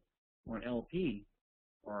 I know, or an LP,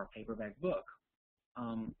 or a paperback book,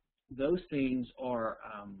 those things are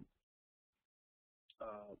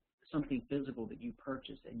something physical that you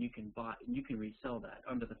purchase and you can buy and you can resell that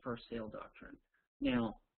under the first sale doctrine.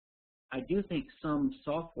 Now, I do think some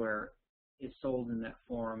software is sold in that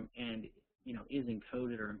form and is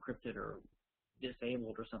encoded or encrypted or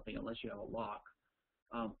disabled or something unless you have a lock.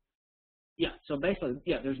 Yeah, so basically,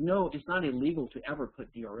 yeah, it's not illegal to ever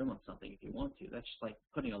put DRM on something if you want to. That's just like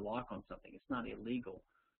putting a lock on something. It's not illegal.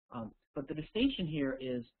 But the distinction here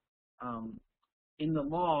is, in the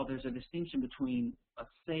law, there's a distinction between a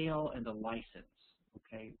sale and a license,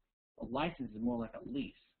 okay? A license is more like a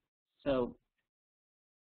lease. So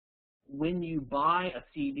when you buy a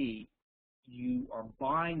CD, you are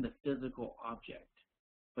buying the physical object,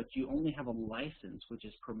 but you only have a license, which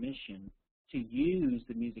is permission to use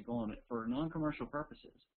the music on it for non-commercial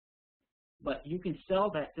purposes. But you can sell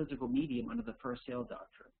that physical medium under the first sale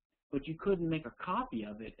doctrine. But you couldn't make a copy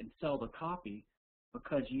of it and sell the copy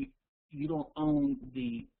because you don't own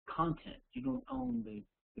the content. You don't own the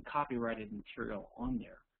copyrighted material on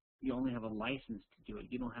there. You only have a license to do it.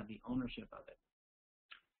 You don't have the ownership of it.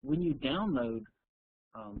 When you download,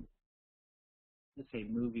 let's say,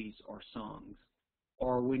 movies or songs,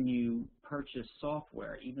 or when you purchase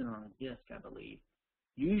software, even on a disc, I believe,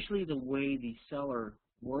 usually the way the seller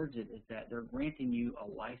words it is that they're granting you a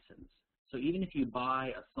license. So even if you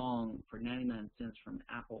buy a song for 99 cents from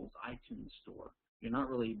Apple's iTunes store, you're not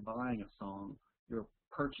really buying a song, you're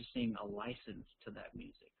purchasing a license to that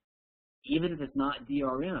music. Even if it's not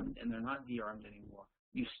DRM'd, and they're not DRM'd anymore,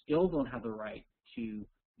 you still don't have the right to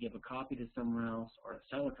give a copy to someone else or to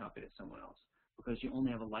sell a copy to someone else because you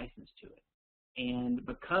only have a license to it. And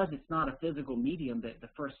because it's not a physical medium that the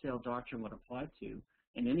first sale doctrine would apply to,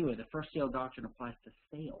 and anyway, the first sale doctrine applies to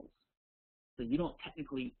sales. So you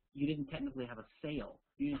didn't technically have a sale,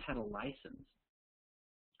 you just had a license.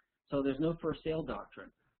 So there's no first sale doctrine.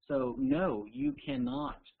 So no, you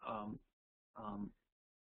cannot,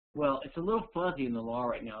 well, it's a little fuzzy in the law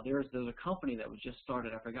right now. There's a company that was just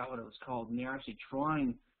started, I forgot what it was called, and they're actually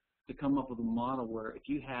trying to come up with a model where if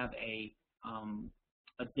you have a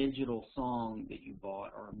digital song that you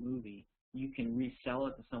bought or a movie, you can resell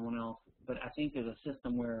it to someone else. But I think there's a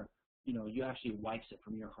system where you actually wipes it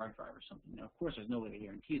from your hard drive or something. Now, of course, there's no way to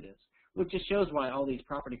guarantee this, which just shows why all these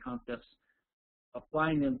property concepts,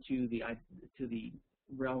 applying them to the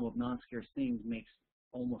realm of non-scarce things makes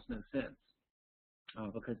almost no sense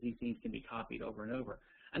because these things can be copied over and over.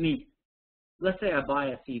 I mean, let's say I buy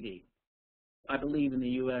a CD. I believe in the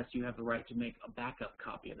U.S. you have the right to make a backup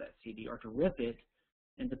copy of that CD or to rip it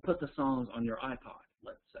and to put the songs on your iPod,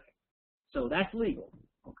 let's say. So that's legal,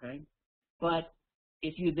 okay? But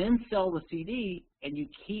if you then sell the CD and you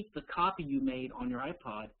keep the copy you made on your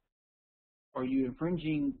iPod, are you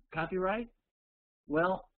infringing copyright?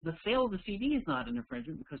 Well, the sale of the CD is not an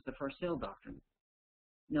infringement because of the first sale doctrine.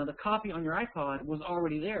 Now, the copy on your iPod was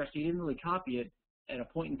already there, so you didn't really copy it at a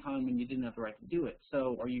point in time when you didn't have the right to do it.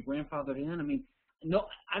 So are you grandfathered in? I mean, no,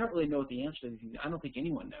 I don't really know what the answer is. I don't think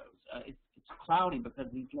anyone knows. It's cloudy because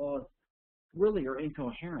these laws really are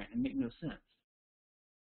incoherent and make no sense.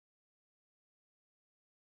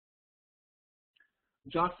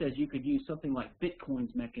 Jock says you could use something like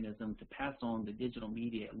Bitcoin's mechanism to pass on the digital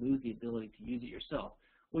media and lose the ability to use it yourself.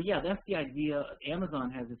 Well, yeah, that's the idea.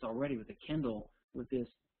 Amazon has this already with the Kindle, with this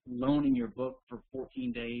loaning your book for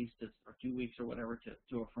 14 days or 2 weeks or whatever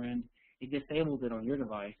to a friend. It disables it on your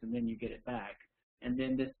device, and then you get it back. And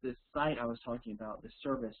then this site I was talking about, this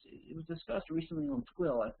service, it was discussed recently on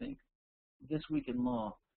Twill, I think, This Week in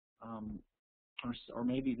Law, or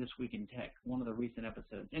maybe This Week in Tech, one of the recent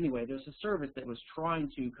episodes. Anyway, there's a service that was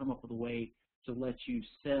trying to come up with a way to let you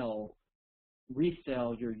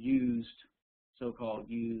resell your so-called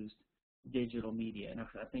used digital media. And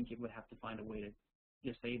I think it would have to find a way to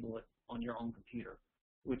disable it on your own computer,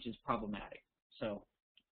 which is problematic. So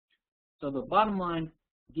the bottom line,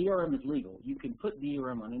 DRM is legal. You can put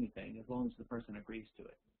DRM on anything as long as the person agrees to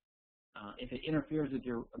it. If it interferes with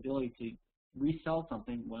your ability to resell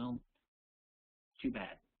something, well, too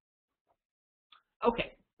bad.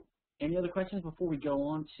 Okay. Any other questions before we go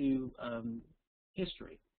on to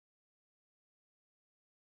history?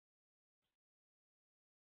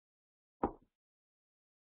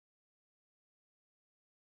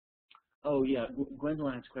 Oh, yeah,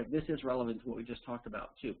 Gwendolyn is correct. This is relevant to what we just talked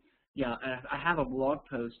about, too. Yeah, I have a blog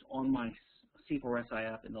post on my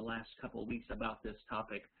C4SI app in the last couple of weeks about this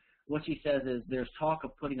topic. What she says is there's talk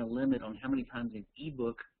of putting a limit on how many times an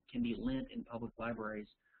ebook can be lent in public libraries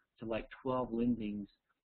to like 12 lendings.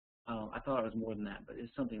 I thought it was more than that, but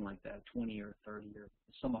it's something like that, 20 or 30 or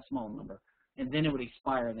some small number. And then it would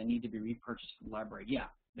expire and they need to be repurchased from the library. Yeah,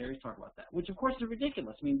 there is talk about that, which of course is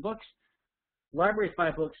ridiculous. I mean, libraries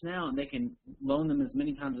buy books now and they can loan them as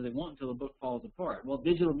many times as they want until the book falls apart. Well,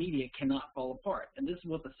 digital media cannot fall apart. And this is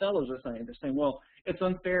what the sellers are saying. They're saying, well, it's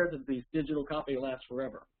unfair that these digital copy lasts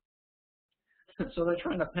forever. So they're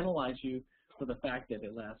trying to penalize you for the fact that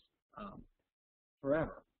it lasts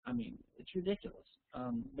forever. I mean, it's ridiculous.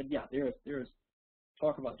 But yeah, there is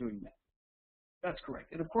talk about doing that. That's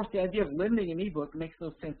correct. And of course, the idea of lending an ebook makes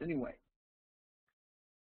no sense anyway.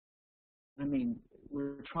 I mean,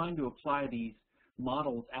 we're trying to apply these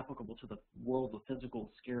models applicable to the world of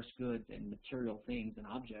physical scarce goods and material things and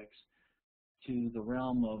objects to the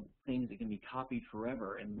realm of things that can be copied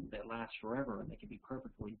forever and that last forever and they can be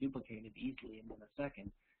perfectly duplicated easily in a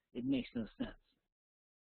second. It makes no sense.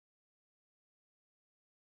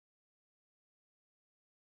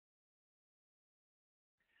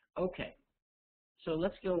 Okay, so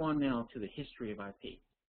let's go on now to the history of IP.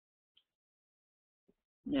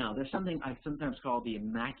 Now, there's something I sometimes call the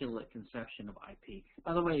immaculate conception of IP.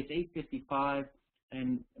 By the way, it's 8:55,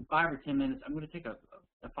 and in 5 or 10 minutes, I'm going to take a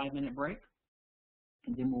 5-minute break,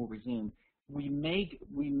 and then we'll resume. We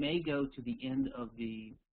may go to the end of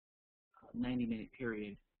the 90-minute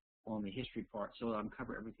period on the history part, so I'll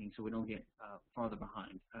cover everything so we don't get farther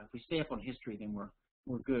behind. If we stay up on history, then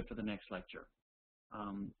we're good for the next lecture.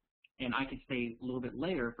 And I can stay a little bit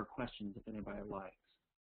later for questions if anybody likes.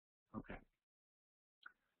 Okay.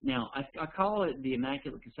 Now, I call it the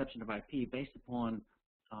immaculate conception of IP based upon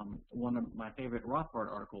one of my favorite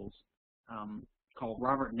Rothbard articles called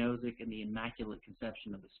Robert Nozick and the Immaculate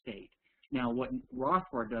Conception of the State. Now, what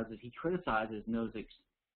Rothbard does is he criticizes Nozick's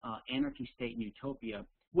Anarchy, State, and Utopia,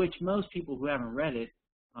 which most people who haven't read it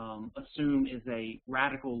assume is a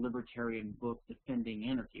radical libertarian book defending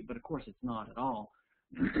anarchy, but of course it's not at all.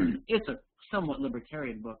 It's a somewhat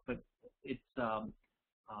libertarian book, but it's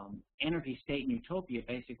Anarchy, State, and Utopia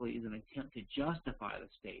basically is an attempt to justify the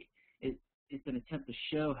state. It's an attempt to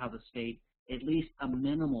show how the state, at least a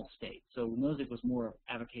minimal state, so Nozick was more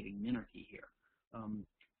advocating minarchy here.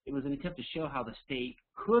 It was an attempt to show how the state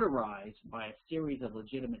could arise by a series of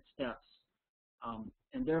legitimate steps,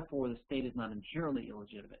 and therefore the state is not inherently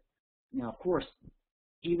illegitimate. Now, of course,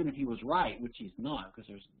 even if he was right, which he's not, because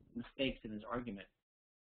there's mistakes in his argument,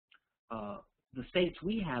 the states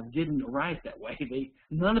we have didn't arise that way.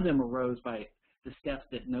 None of them arose by the steps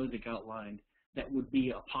that Nozick outlined that would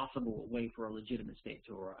be a possible way for a legitimate state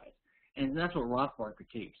to arise. And that's what Rothbard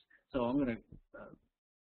critiques. So I'm going to,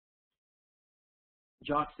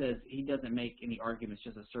 Jock says he doesn't make any arguments,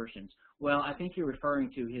 just assertions. Well, I think you're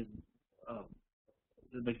referring to his,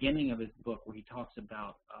 the beginning of his book where he talks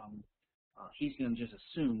about he's going to just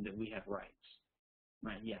assume that we have rights.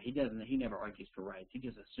 Right, yeah, he doesn't. He never argues for rights. He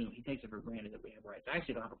just assumes. He takes it for granted that we have rights. I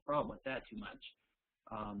actually don't have a problem with that too much.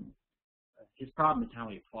 His problem is how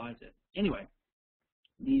he applies it. Anyway,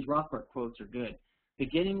 these Rothbard quotes are good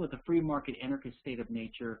Beginning with the free market anarchist state of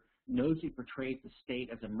nature, Nosy portrays the state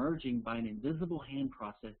as emerging by an invisible hand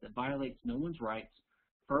process that violates no one's rights,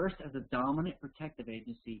 first as a dominant protective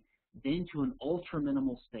agency, then to an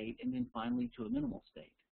ultra-minimal state, and then finally to a minimal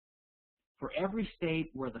state. For every state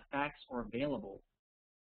where the facts are available,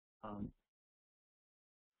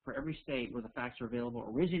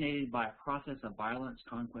 originated by a process of violence,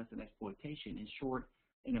 conquest, and exploitation, in short,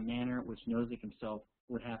 in a manner which Nozick himself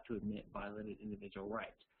would have to admit violated individual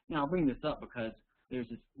rights. Now, I'll bring this up because there's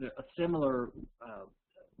a similar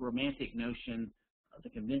romantic notion of the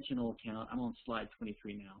conventional account. I'm on slide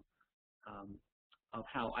 23 now, of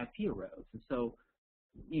how IP arose. And so,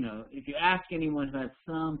 you know, if you ask anyone who has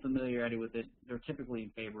some familiarity with it, they're typically in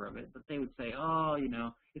favor of it. But they would say, oh, you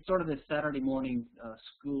know, it's sort of this Saturday morning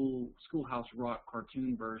schoolhouse rock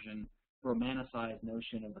cartoon version, romanticized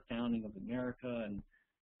notion of the founding of America and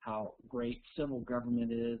how great civil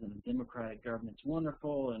government is, and a democratic government's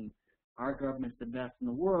wonderful, and our government's the best in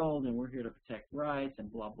the world, and we're here to protect rights,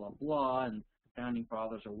 and blah, blah, blah, and the founding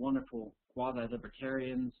fathers are wonderful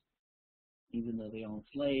quasi-libertarians, even though they owned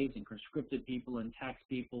slaves and conscripted people and taxed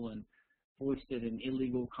people and foisted an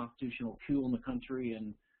illegal constitutional coup in the country,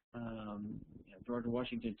 and you know, George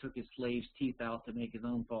Washington took his slaves' teeth out to make his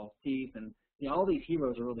own false teeth, and you know, all these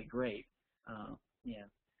heroes are really great. Yeah.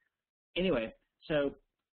 Anyway, so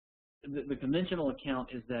the conventional account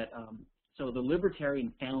is that so the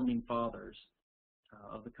libertarian founding fathers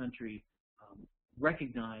of the country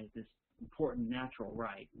recognized this important natural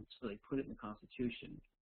right, and so they put it in the Constitution.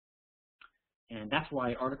 And that's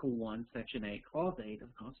why Article 1, Section 8, Clause 8 of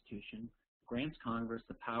the Constitution grants Congress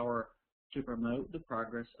the power to promote the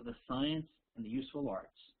progress of the science and the useful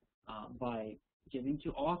arts by giving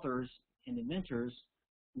to authors and inventors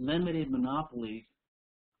limited monopolies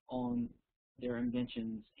on their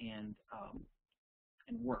inventions and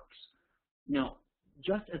works. Now,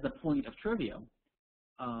 just as a point of trivia,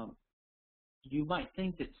 you might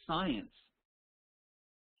think that science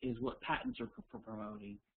is what patents are for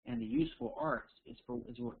promoting, and the useful arts is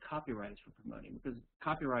what copyright is for promoting, because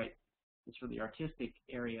copyright is for the artistic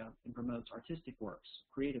area and promotes artistic works,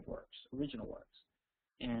 creative works, original works,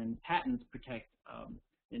 and patents protect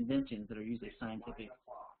inventions that are usually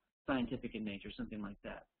scientific in nature, something like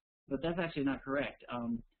that. But that's actually not correct.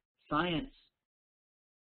 Science,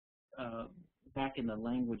 back in the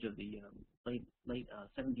language of the late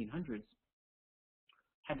 1700s,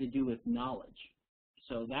 had to do with knowledge.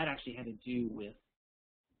 So that actually had to do with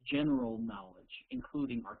general knowledge,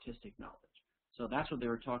 including artistic knowledge. So that's what they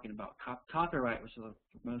were talking about. Copyright was for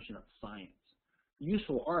the promotion of science.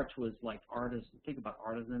 Useful arts was like artists. Think about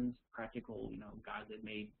artisans, practical, you know, guys that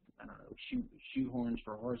made, I don't know, shoe horns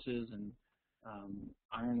for horses, and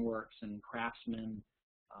ironworks and craftsmen.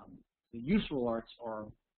 The useful arts are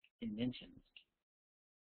inventions.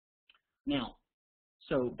 Now,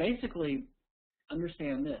 so basically,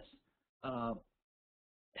 understand this.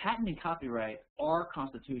 Patent and copyright are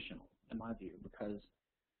constitutional, in my view, because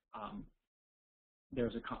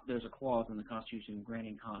there's a clause in the Constitution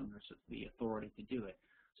granting Congress the authority to do it.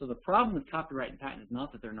 So the problem with copyright and patent is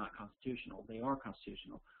not that they're not constitutional. They are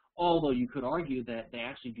constitutional. Although you could argue that they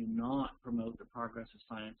actually do not promote the progress of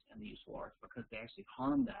science and the useful arts, because they actually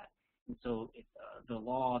harm that. And so the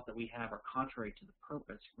laws that we have are contrary to the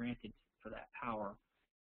purpose granted for that power.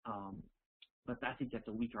 But I think that's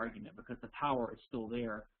a weak argument, because the power is still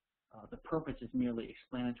there. The purpose is merely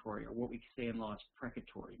explanatory, or what we say in law is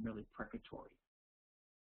precatory, merely precatory.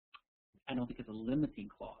 I don't think it's a limiting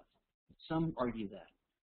clause. Some argue that.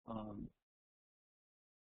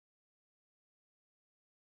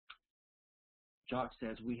 Jock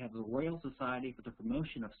says, we have the Royal Society for the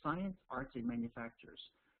Promotion of Science, Arts, and Manufactures.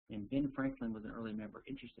 And Ben Franklin was an early member.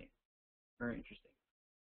 Interesting. Very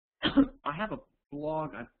interesting. I have a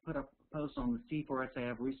blog. I put up a post on the C4 essay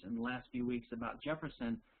I've recently in the last few weeks about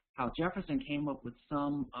Jefferson, how Jefferson came up with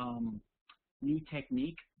some new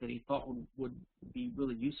technique that he thought would be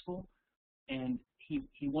really useful. And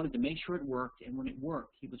he wanted to make sure it worked, and when it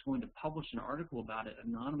worked, he was going to publish an article about it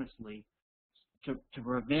anonymously to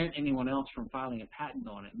prevent anyone else from filing a patent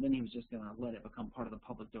on it, and then he was just going to let it become part of the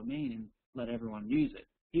public domain and let everyone use it.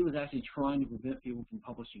 He was actually trying to prevent people from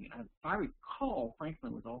publishing it. If I recall,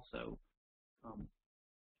 Franklin was also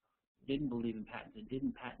didn't believe in patents and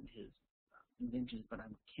didn't patent his inventions, but I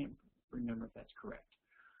can't remember if that's correct.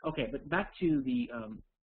 Okay, but back to the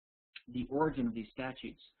origin of these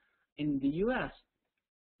statutes. In the U.S.,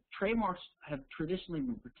 trademarks have traditionally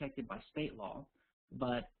been protected by state law,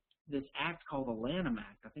 but this act called the Lanham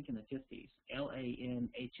Act, I think in the 50s,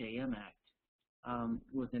 L-A-N-H-A-M Act,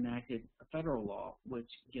 was enacted, a federal law, which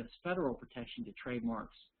gives federal protection to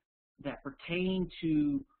trademarks that pertain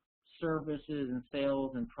to services and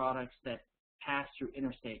sales and products that pass through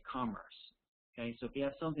interstate commerce. Okay, so if you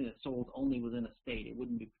have something that's sold only within a state, it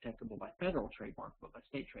wouldn't be protectable by federal trademark, but by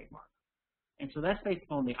state trademark. And so that's based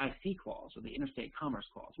upon the IC clause, or the Interstate Commerce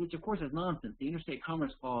Clause, which of course is nonsense. The Interstate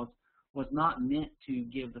Commerce Clause was not meant to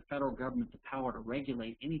give the federal government the power to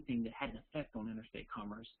regulate anything that had an effect on interstate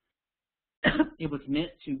commerce. It was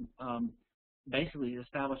meant to basically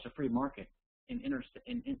establish a free market, interstate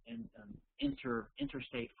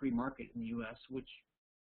free market in the U.S., which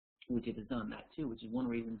it has done that too, which is one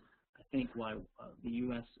reason I think why the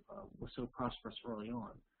U.S. Was so prosperous early on.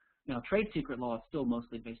 Now, trade secret law is still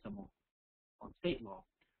mostly based on state law.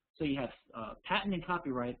 So you have patent and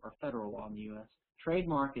copyright are federal law in the U.S.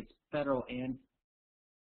 Trademark is federal and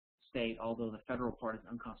state, although the federal part is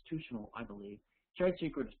unconstitutional, I believe. Trade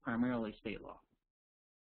secret is primarily state law.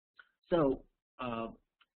 So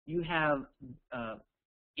you have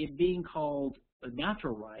it being called a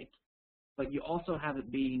natural right, but you also have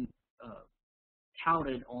it being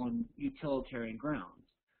touted on utilitarian grounds.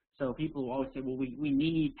 So people will always say, well, we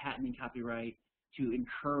need patent and copyright to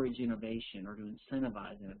encourage innovation or to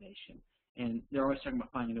incentivize innovation. And they're always talking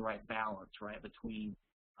about finding the right balance, right, between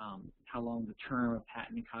how long the term of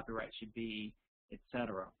patent and copyright should be, et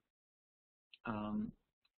cetera.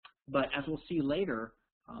 But as we'll see later,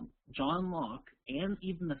 John Locke and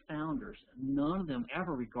even the founders, none of them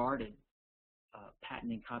ever regarded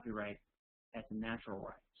patent and copyright as natural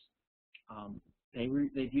rights. They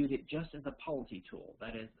viewed it just as a policy tool,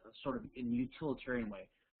 that is, sort of in a utilitarian way.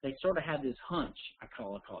 They sort of had this hunch, I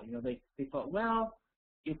call it. You know, they thought, well,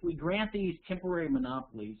 if we grant these temporary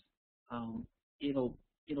monopolies, it'll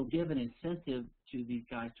give an incentive to these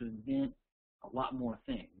guys to invent a lot more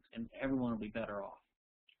things, and everyone will be better off.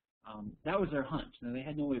 That was their hunch. Now, they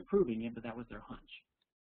had no way of proving it, but that was their hunch.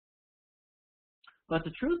 But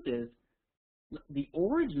the truth is, the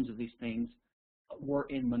origins of these things were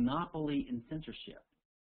in monopoly and censorship.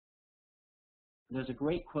 There's a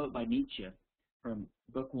great quote by Nietzsche from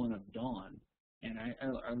Book 1 of Dawn, and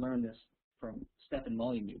I learned this from Stephen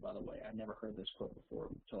Molyneux, by the way. I never heard this quote before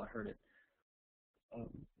until I heard it a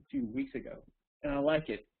few weeks ago, and I like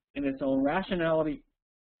it. And it's on rationality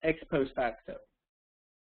ex post facto.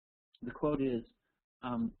 The quote is,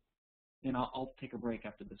 and I'll take a break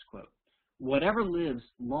after this quote, whatever lives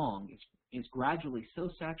long is gradually so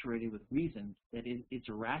saturated with reason that its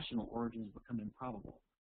irrational origins become improbable.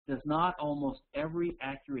 Does not almost every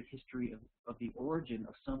accurate history of the origin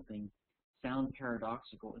of something sound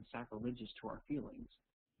paradoxical and sacrilegious to our feelings?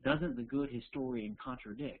 Doesn't the good historian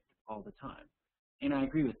contradict all the time? And I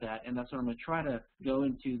agree with that, and that's what I'm going to try to go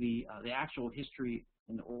into the actual history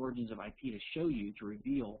and the origins of IP to show you, to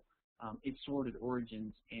reveal its sordid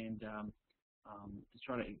origins, and to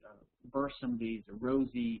try to burst some of these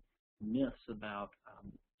rosy myths about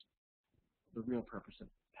the real purpose of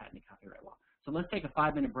patent and copyright law. So let's take a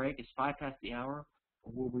 5-minute break. It's 5 past the hour.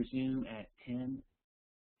 We'll resume at 10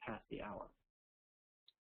 past the hour.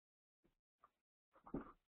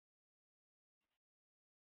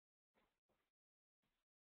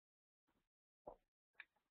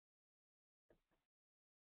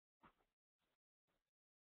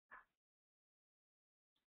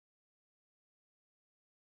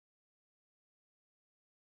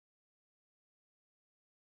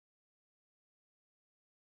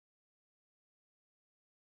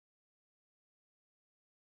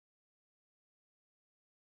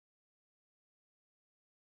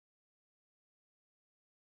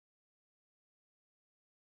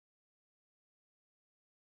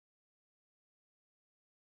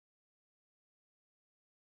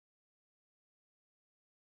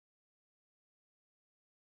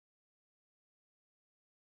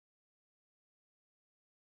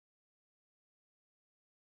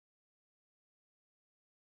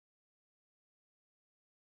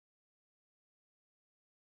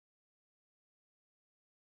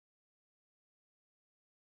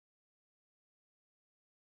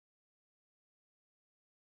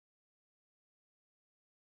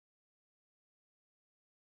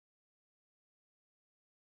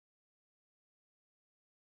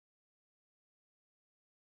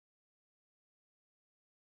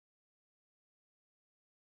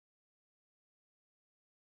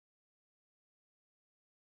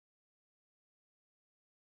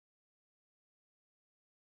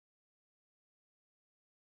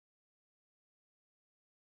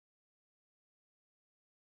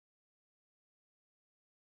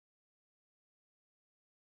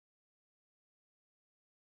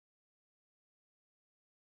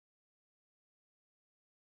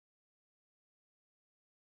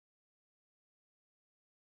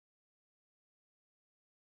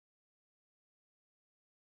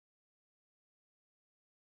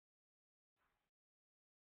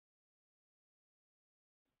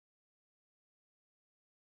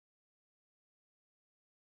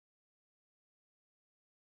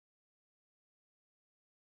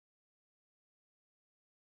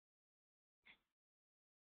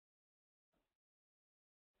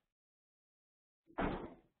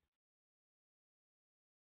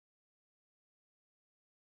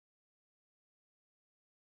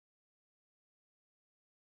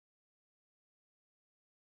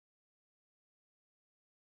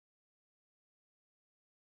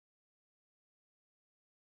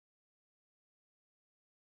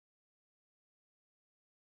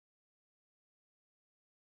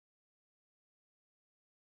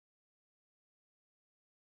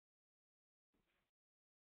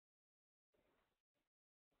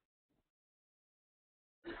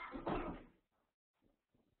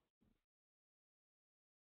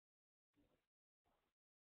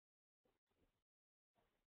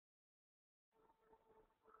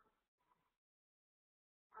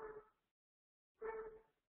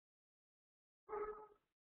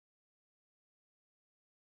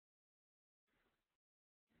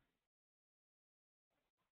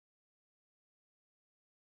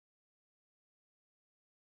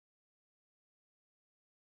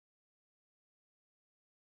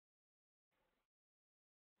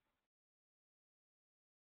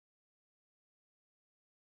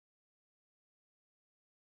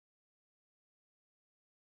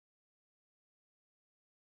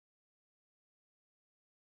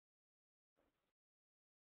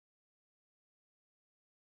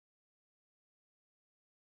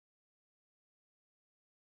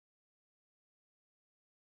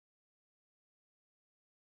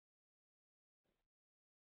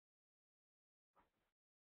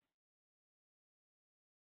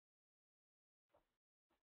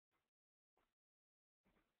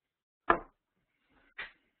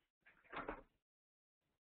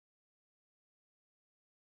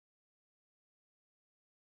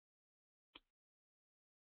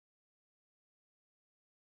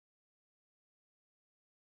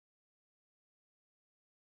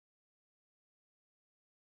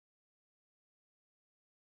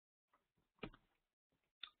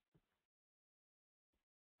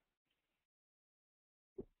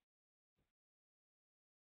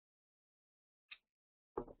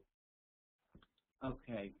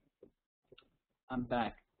 Okay, I'm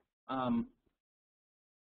back.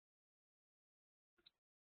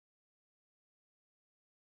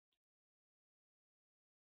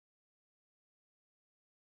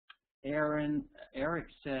 Eric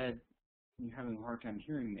said you're having a hard time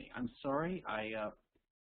hearing me. I'm sorry. I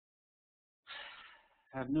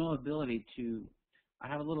have no ability to. I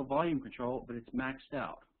have a little volume control, but it's maxed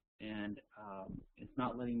out, and it's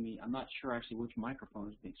not letting me. I'm not sure actually which microphone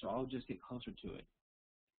is being. So I'll just get closer to it.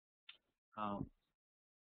 I'm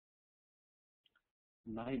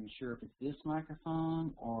not even sure if it's this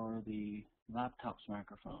microphone or the laptop's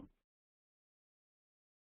microphone.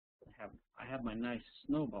 I have my nice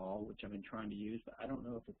snowball, which I've been trying to use, but I don't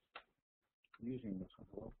know if it's using this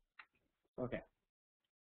one. Okay.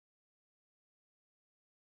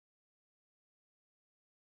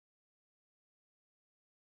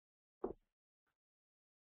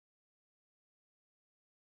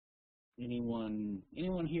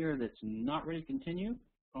 Anyone here that's not ready to continue?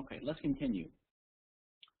 Okay, let's continue.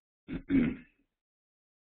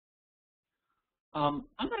 I'm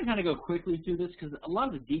going to kind of go quickly through this because a lot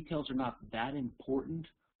of the details are not that important,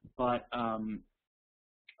 but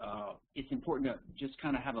it's important to just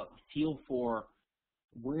kind of have a feel for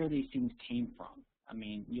where these things came from. I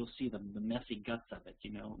mean, you'll see the messy guts of it,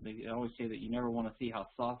 you know. They always say that you never want to see how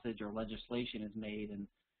sausage or legislation is made, and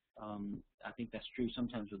I think that's true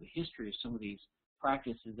sometimes with the history of some of these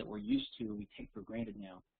practices that we're used to and we take for granted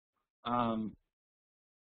now.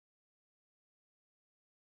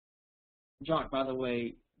 Jock, by the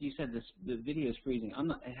way, you said the video is freezing.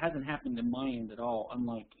 It hasn't happened in my end at all,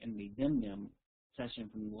 unlike in the DimDim session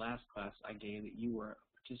from the last class I gave that you were a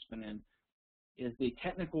participant in. Is the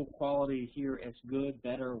technical quality here as good,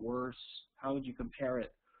 better, worse? How would you compare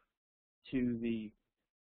it to the...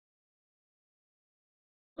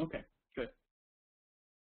 Okay, good.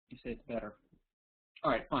 You say it's better. All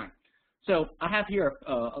right, fine. So I have here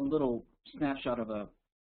a little snapshot of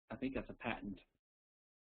I think that's a patent.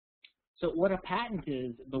 So what a patent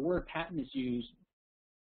is, the word patent is used,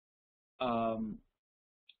 the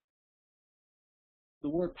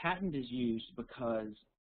word patent is used because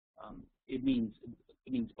it means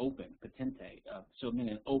open, patente. So it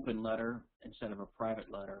means an open letter instead of a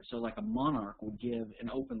private letter. So like a monarch would give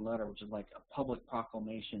an open letter, which is like a public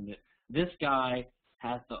proclamation that this guy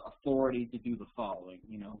has the authority to do the following,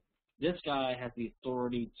 you know. This guy has the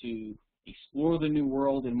authority to explore the new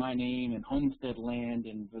world in my name and homestead land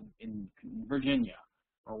in Virginia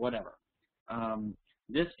or whatever.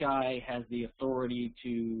 This guy has the authority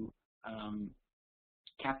to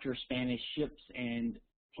capture Spanish ships and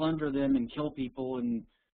plunder them and kill people and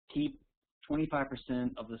keep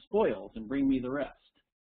 25% of the spoils and bring me the rest.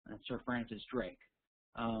 That's Sir Francis Drake.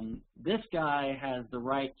 This guy has the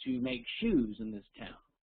right to make shoes in this town,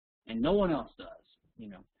 and no one else does, you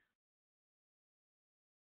know.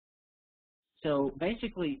 So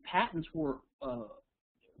basically, patents were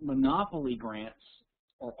monopoly grants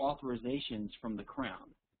or authorizations from the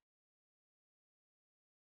crown.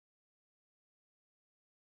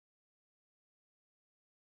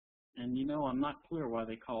 And you know, I'm not clear why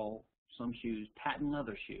they call some shoes patent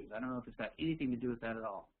leather shoes. I don't know if it's got anything to do with that at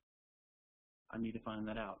all. I need to find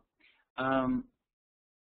that out.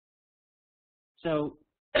 So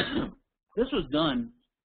this was done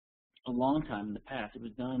a long time in the past. It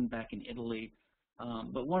was done back in Italy,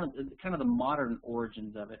 but one of the kind of the modern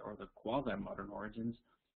origins of it, or the quasi-modern origins,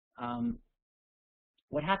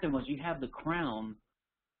 what happened was you have the crown,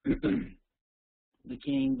 the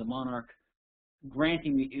king, the monarch,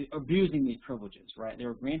 abusing these privileges, right? They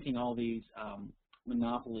were granting all these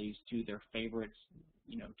monopolies to their favorites,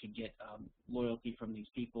 you know, to get loyalty from these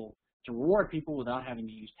people, to reward people without having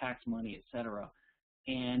to use tax money, etc.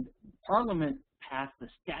 And Parliament passed the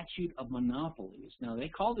Statute of Monopolies. Now they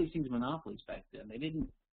called these things monopolies back then. They didn't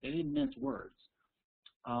mince words.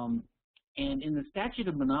 And in the Statute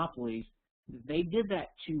of Monopolies, they did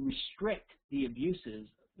that to restrict the abuses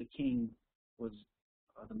the king was,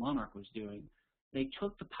 or the monarch was doing. They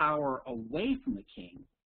took the power away from the king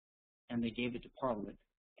and they gave it to Parliament,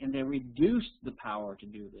 and they reduced the power to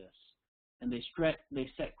do this, and they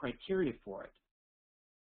set criteria for it.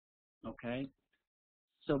 Okay?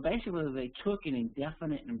 So basically they took an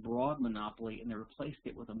indefinite and broad monopoly and they replaced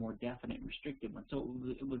it with a more definite and restricted one. So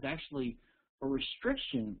it was actually a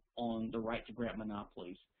restriction on the right to grant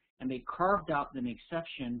monopolies, and they carved out an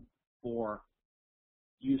exception for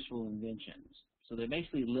useful inventions. So they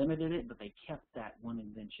basically limited it, but they kept that one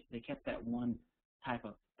invention. They kept that one type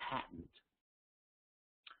of patent.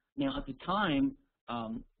 Now, at the time,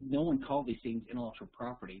 no one called these things intellectual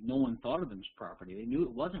property. No one thought of them as property. They knew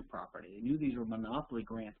it wasn't property. They knew these were monopoly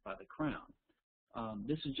grants by the crown.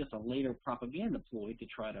 This is just a later propaganda ploy to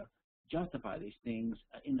try to justify these things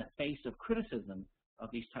in the face of criticism of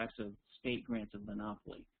these types of state grants of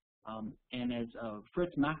monopoly. And as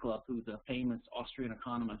Fritz Machlup, who's a famous Austrian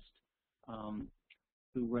economist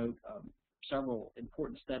who wrote several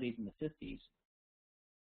important studies in the 50s,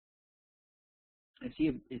 as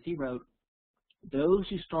he wrote, those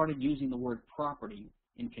who started using the word property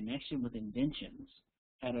in connection with inventions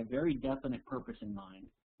had a very definite purpose in mind.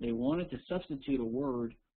 They wanted to substitute a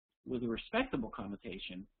word with a respectable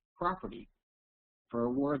connotation, property, for a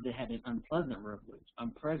word that had an unpleasant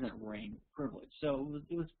ring privilege. So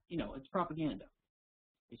it was, it's propaganda.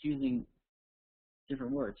 It's using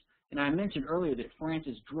different words. And I mentioned earlier that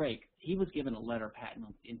Francis Drake, he was given a letter patent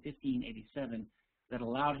in 1587 that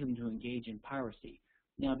allowed him to engage in piracy.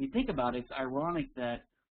 Now, if you think about it, it's ironic that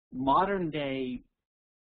modern-day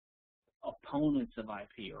opponents of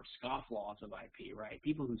IP or scofflaws of IP, right?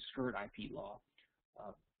 People who skirt IP law,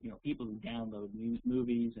 people who download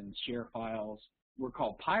movies and share files, we're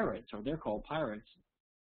called pirates, or they're called pirates.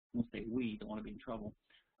 I won't say we, don't want to be in trouble.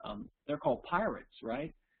 They're called pirates,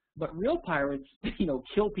 right? But real pirates,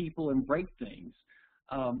 kill people and break things.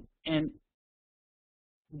 And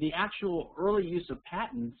the actual early use of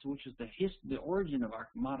patents, which is the origin of our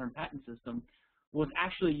modern patent system, was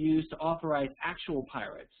actually used to authorize actual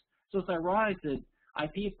pirates. So it's ironic that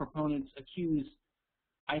IP proponents accuse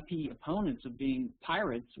IP opponents of being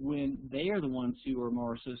pirates when they are the ones who are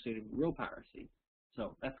more associated with real piracy.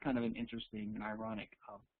 So that's kind of an interesting and ironic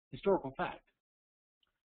historical fact.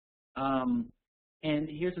 And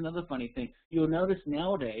here's another funny thing. You'll notice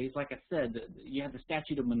nowadays, like I said, you have the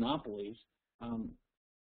statute of monopolies.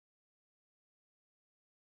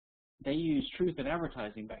 They used truth in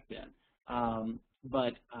advertising back then.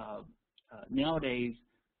 But nowadays,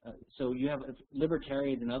 so you have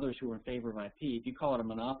libertarians and others who are in favor of IP. If you call it a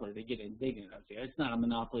monopoly, they get indignant. Say, it's not a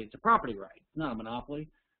monopoly, it's a property right. It's not a monopoly.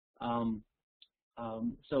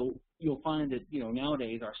 So you'll find that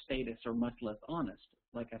nowadays our statists are much less honest.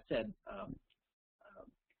 Like I said,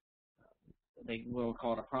 they will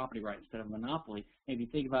call it a property right instead of a monopoly. And if you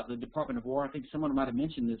think about the Department of War, I think someone might have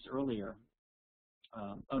mentioned this earlier.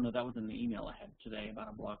 Oh no, that was in the email I had today about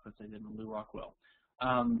a blog post I did with Lou Rockwell.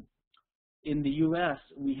 In the U.S.,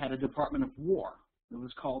 we had a Department of War. It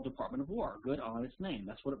was called Department of War, good, honest name.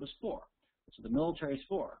 That's what it was for. That's what the military is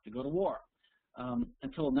for, to go to war.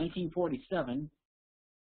 Until 1947,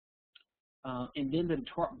 and then then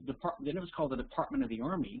it was called the Department of the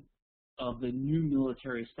Army of the new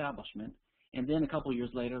military establishment. And then a couple of years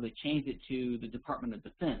later, they changed it to the Department of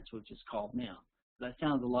Defense, which is called now. That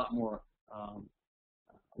sounds a lot more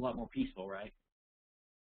peaceful, right?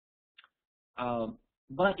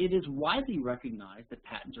 But it is widely recognized that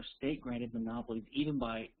patents are state-granted monopolies, even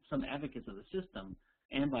by some advocates of the system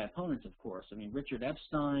and by opponents, of course. I mean, Richard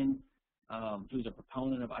Epstein, who's a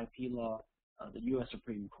proponent of IP law, the U.S.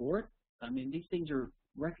 Supreme Court. I mean, these things are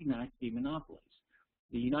recognized to be monopolies.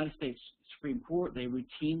 The United States Supreme Court, they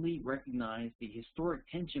routinely recognize the historic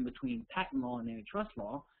tension between patent law and antitrust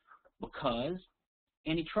law because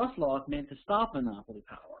antitrust law is meant to stop monopoly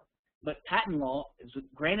power. But patent law is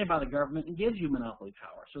granted by the government and gives you monopoly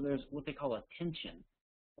power. So there's what they call a tension,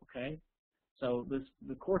 okay? So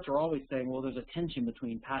the courts are always saying, well, there's a tension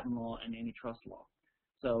between patent law and antitrust law.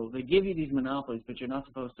 So they give you these monopolies, but you're not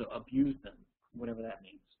supposed to abuse them, whatever that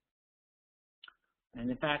means. And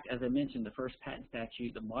in fact, as I mentioned, the first patent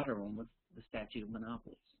statute, the modern one, was the statute of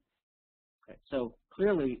monopolies. Okay, so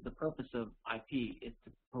clearly the purpose of IP is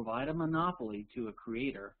to provide a monopoly to a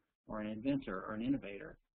creator or an inventor or an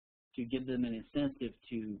innovator to give them an incentive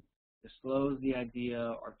to disclose the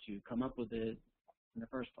idea or to come up with it in the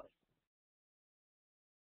first place.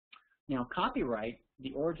 Now, copyright,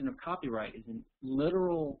 the origin of copyright is in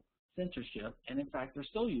literal censorship, and in fact, they're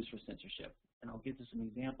still used for censorship. And I'll get to some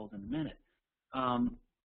examples in a minute.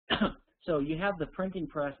 So you have the printing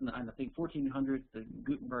press, and I think 1400s, the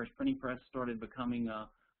Gutenberg printing press started becoming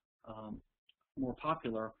more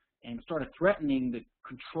popular and started threatening the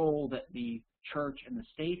control that the church and the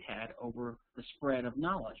state had over the spread of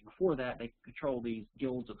knowledge. Before that, they controlled these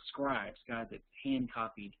guilds of scribes, guys that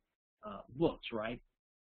hand-copied books, right?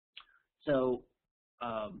 So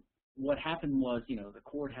what happened was, the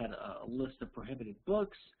court had a list of prohibited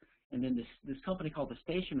books, and then this company called the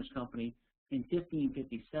Stationers Company in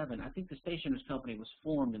 1557. I think the Stationers Company was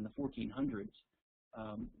formed in the 1400s,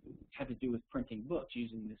 had to do with printing books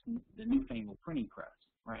using the newfangled printing press,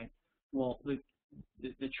 right? Well,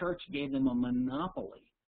 the church gave them a monopoly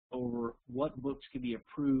over what books could be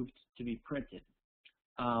approved to be printed.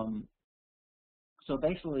 So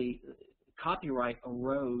basically, copyright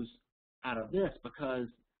arose out of this because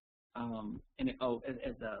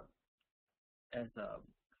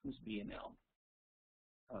who's B&L?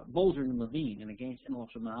 Bolger and Levine and against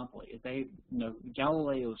intellectual monopoly.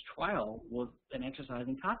 Galileo's trial was an exercise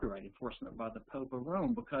in copyright enforcement by the Pope of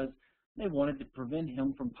Rome because they wanted to prevent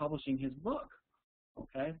him from publishing his book.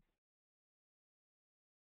 Okay.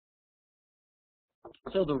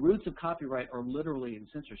 So the roots of copyright are literally in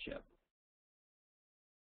censorship.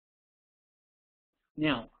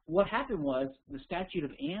 Now, what happened was the Statute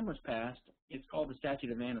of Anne was passed. It's called the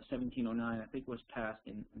Statute of Anne of 1709. I think it was passed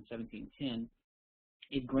in 1710.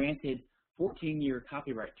 It granted 14-year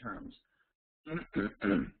copyright terms.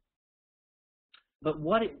 But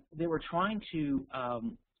what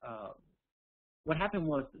happened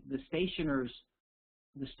was the stationers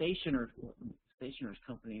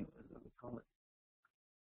company, what do we call it?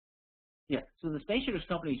 Yeah, so the stationers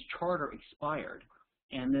company's charter expired,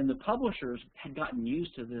 and then the publishers had gotten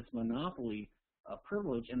used to this monopoly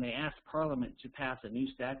privilege, and they asked Parliament to pass a new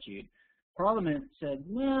statute. Parliament said,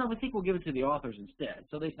 well, we think we'll give it to the authors instead.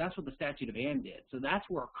 So that's what the Statute of Anne did. So that's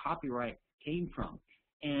where copyright came from.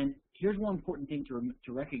 And here's one important thing to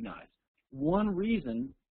recognize. One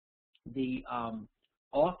reason the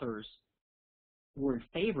authors were in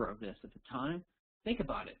favor of this at the time, think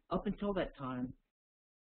about it. Up until that time,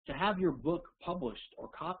 to have your book published or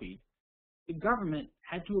copied, the government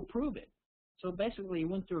had to approve it. So basically, it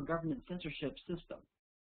went through a government censorship system.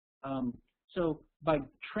 So by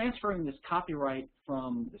transferring this copyright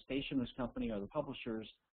from the stationers company or the publishers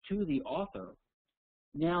to the author,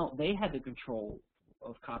 now they had the control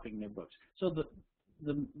of copying their books. So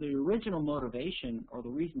the original motivation or the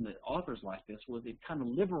reason that authors like this was it kind of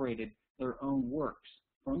liberated their own works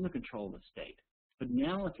from the control of the state. But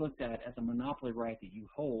now it's looked at as a monopoly right that you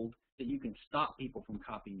hold that you can stop people from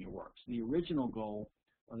copying your works. The original goal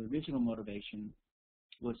or the original motivation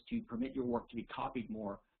was to permit your work to be copied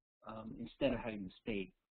more instead of having the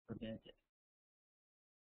state prevent it.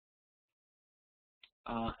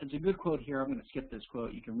 It's a good quote here. I'm going to skip this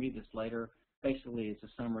quote. You can read this later. Basically, it's a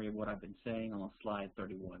summary of what I've been saying on slide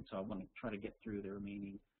 31. So I want to try to get through the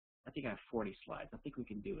remaining. I think I have 40 slides. I think we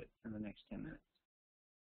can do it in the next 10 minutes.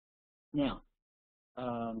 Now,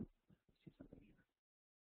 let's see something here.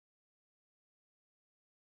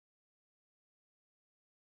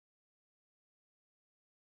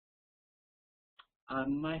 I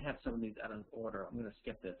might have some of these out of order. I'm going to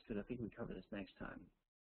skip this because I think we cover this next time.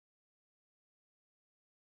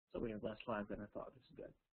 So we have less slides than I thought. This is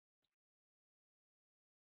good.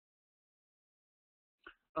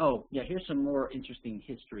 Oh, yeah, here's some more interesting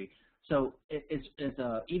history. So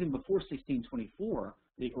even before 1624,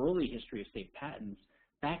 the early history of state patents,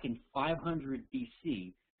 back in 500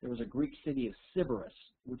 BC, there was a Greek city of Sybaris,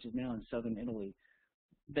 which is now in southern Italy.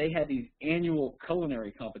 They had these annual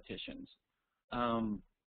culinary competitions,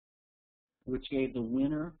 which gave the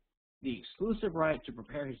winner the exclusive right to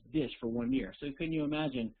prepare his dish for 1 year. So can you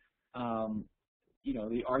imagine,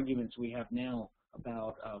 the arguments we have now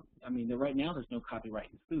about, right now there's no copyright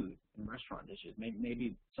in food, in restaurant dishes.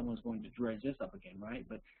 Maybe someone's going to dredge this up again, right?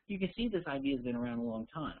 But you can see this idea has been around a long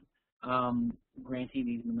time, granting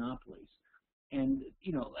these monopolies. And,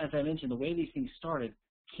 as I mentioned, the way these things started,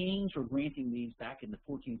 kings were granting these back in the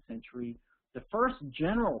 14th century. The first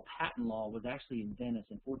general patent law was actually in Venice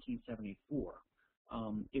in 1474.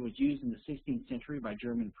 It was used in the 16th century by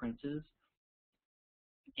German princes.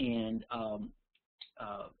 And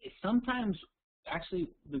sometimes, actually,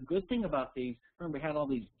 the good thing about these, remember, we had all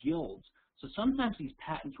these guilds. So sometimes these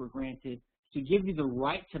patents were granted to give you the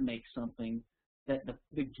right to make something that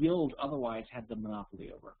the guild otherwise had the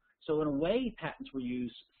monopoly over. So in a way, patents were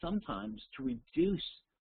used sometimes to reduce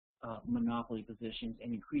monopoly positions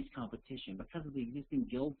and increase competition because of the existing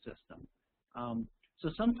guild system. So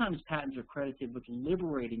sometimes patents are credited with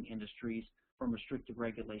liberating industries from restrictive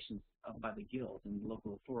regulations by the guilds and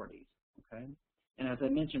local authorities. Okay, and as I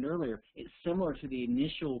mentioned earlier, it's similar to the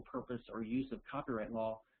initial purpose or use of copyright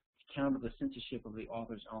law to counter the censorship of the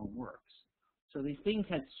author's own works. So these things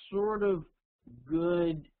had sort of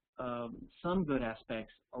good, some good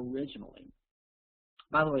aspects originally.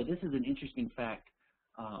 By the way, this is an interesting fact,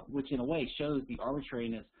 which in a way shows the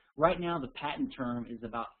arbitrariness. Right now, the patent term is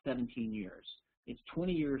about 17 years. It's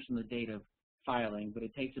 20 years from the date of filing, but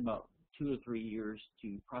it takes about 2 or 3 years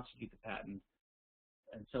to prosecute the patent.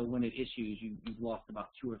 And so when it issues, you've lost about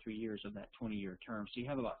 2 or 3 years of that 20-year term. So you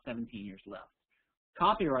have about 17 years left.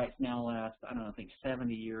 Copyrights now last, I don't know, I think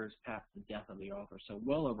 70 years past the death of the author, so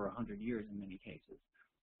well over 100 years in many cases.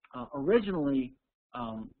 Originally,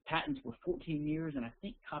 patents were 14 years, and I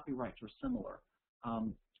think copyrights were similar.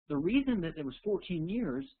 The reason that it was 14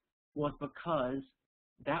 years was because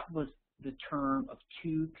that was the term of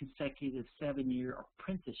 2 consecutive 7-year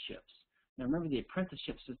apprenticeships. Now remember, the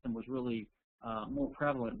apprenticeship system was really more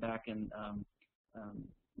prevalent back in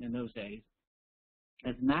those days.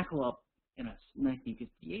 As McAuliffe in a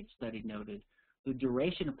 1958 study noted, the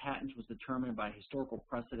duration of patents was determined by historical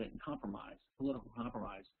precedent and compromise, political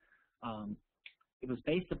compromise. It was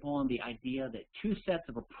based upon the idea that 2 sets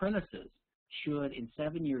of apprentices should, in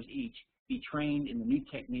 7 years each, be trained in the new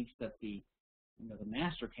techniques that the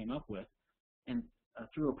master came up with, and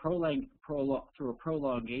through a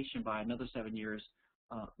prolongation by another 7 years,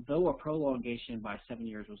 though a prolongation by 7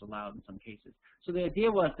 years was allowed in some cases. So the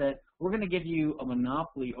idea was that we're going to give you a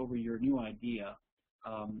monopoly over your new idea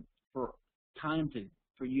for time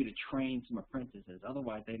for you to train some apprentices.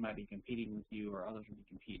 Otherwise, they might be competing with you, or others will be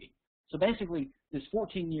competing. So basically, this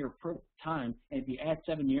 14-year time, and if you add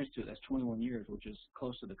 7 years to it, that's 21 years, which is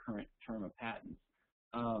close to the current term of patent.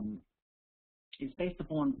 Is based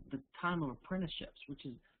upon the time of apprenticeships, which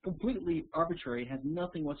is completely arbitrary. It has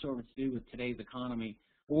nothing whatsoever to do with today's economy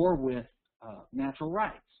or with natural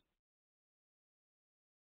rights.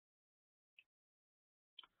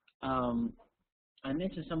 I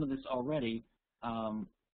mentioned some of this already,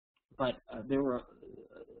 but there were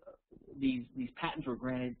these patents were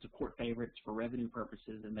granted to court favorites for revenue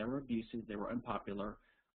purposes, and there were abuses. They were unpopular.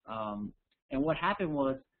 And what happened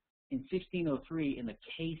was, in 1603, in the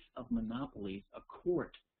case of monopolies, a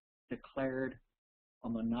court declared a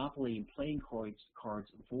monopoly in playing cards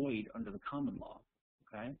void under the common law.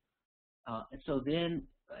 Okay, and so then,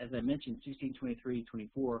 as I mentioned,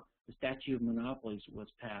 1623-24, the statute of monopolies was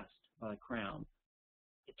passed by the Crown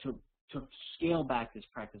to scale back this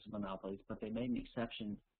practice of monopolies, but they made an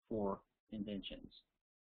exception for inventions.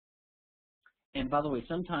 And by the way,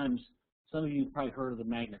 sometimes some of you have probably heard of the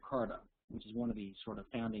Magna Carta, which is one of the sort of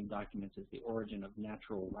founding documents, is the origin of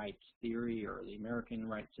natural rights theory, or the American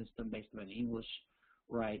rights system based on English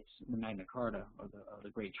rights, the Magna Carta, or the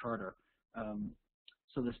Great Charter.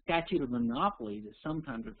 So the statute of monopolies is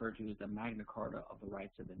sometimes referred to as the Magna Carta of the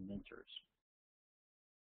rights of inventors.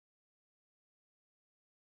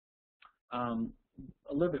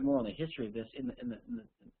 A little bit more on the history of this. In the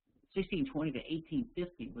 1620 to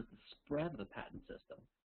 1850 was the spread of the patent system,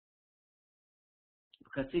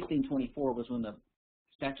 because 1624 was when the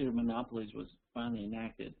statute of monopolies was finally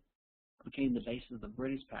enacted. It became the basis of the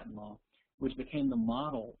British patent law, which became the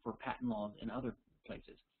model for patent laws in other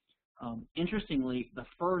places. Interestingly, the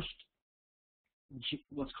first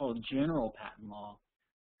what's called general patent law,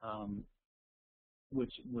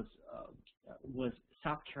 which was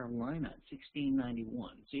South Carolina in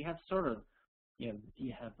 1691. So you have sort of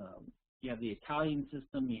you have the Italian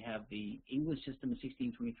system, you have the English system in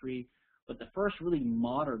 1623. But the first really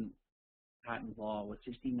modern patent law was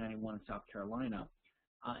 1691 in South Carolina.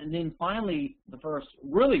 And then finally, the first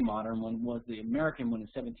really modern one was the American one in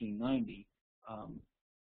 1790,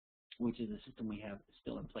 which is a system we have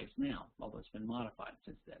still in place now, although it's been modified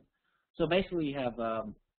since then. So basically, you have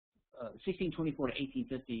 1624 to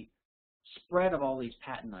 1850 spread of all these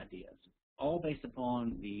patent ideas, all based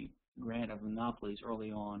upon the grant of monopolies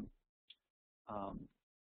early on.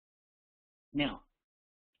 Now,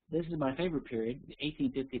 this is my favorite period,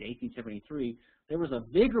 1850 to 1873. There was a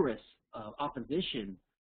vigorous opposition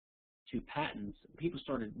to patents. People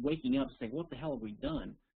started waking up and saying, what the hell have we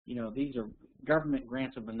done? You know, these are government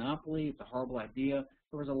grants of monopoly. It's a horrible idea.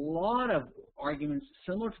 There was a lot of arguments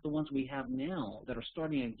similar to the ones we have now that are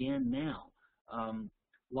starting again now. A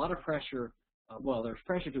lot of pressure. Well, there's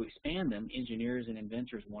pressure to expand them. Engineers and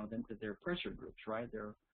inventors wanted them because they're pressure groups, right?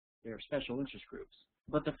 They're special interest groups.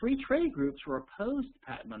 But the free trade groups were opposed to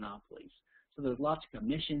patent monopolies. So there's lots of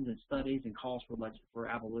commissions and studies and calls for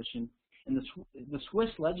abolition. And the Swiss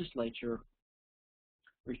legislature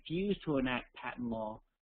refused to enact patent law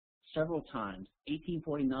several times,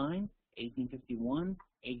 1849, 1851,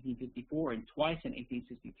 1854, and twice in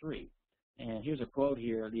 1863. And here's a quote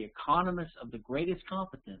here. The economists of the greatest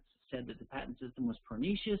competence said that the patent system was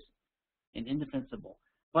pernicious and indefensible.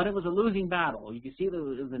 But it was a losing battle. You can see that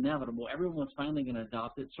it was inevitable. Everyone was finally going to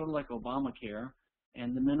adopt it, sort of like Obamacare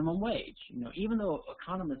and the minimum wage. You know, even though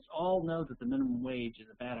economists all know that the minimum wage is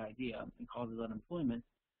a bad idea and causes unemployment,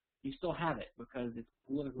 you still have it because it's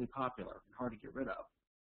politically popular and hard to get rid of.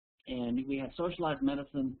 And we had socialized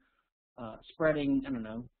medicine spreading, I don't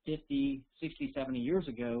know, 50, 60, 70 years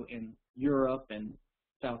ago in Europe and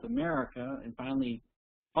South America, and finally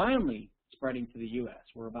spreading to the U.S.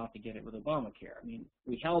 We're about to get it with Obamacare. I mean,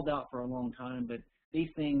 we held out for a long time, but these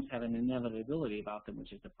things have an inevitability about them,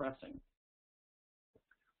 which is depressing.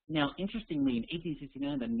 Now, interestingly, in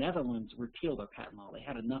 1869, the Netherlands repealed their patent law. They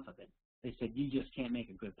had enough of it. They said, you just can't make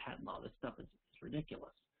a good patent law. This stuff is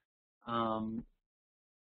ridiculous.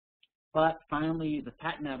 But finally, the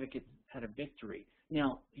patent advocates had a victory.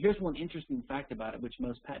 Now, here's one interesting fact about it, which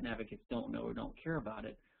most patent advocates don't know or don't care about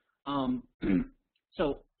it.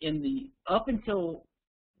 So up until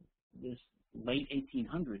this late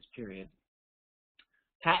 1800s period,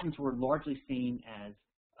 patents were largely seen as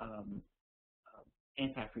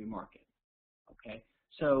anti-free market. Okay,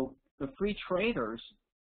 so the free traders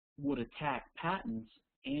would attack patents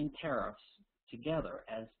and tariffs together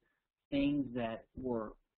as things that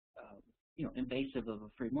were invasive of a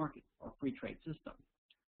free market or free trade system.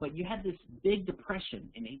 But you had this big depression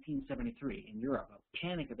in 1873 in Europe, a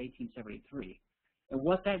panic of 1873. And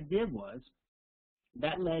what that did was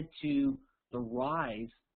that led to the rise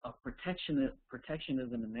of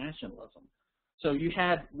protectionism and nationalism. So you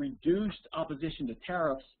had reduced opposition to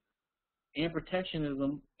tariffs and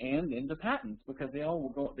protectionism and into patents because they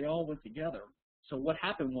all went together. So what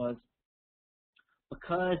happened was,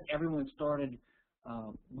 because everyone started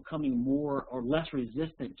becoming more or less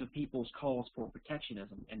resistant to people's calls for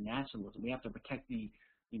protectionism and nationalism. We have to protect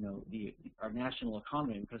our national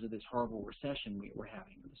economy because of this horrible recession we're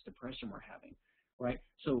having, this depression we're having, right?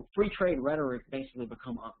 So free trade rhetoric basically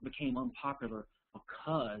became unpopular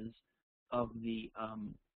because of the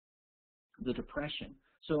depression.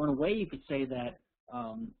 So in a way, you could say that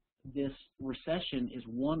this recession is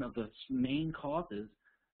one of the main causes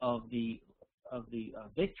of the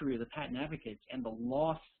victory of the patent advocates and the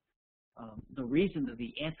loss, the reason that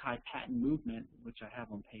the anti-patent movement, which I have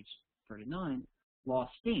on page 39,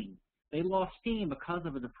 lost steam. They lost steam because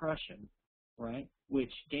of a depression, right,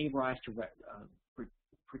 which gave rise to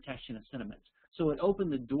protectionist sentiments. So it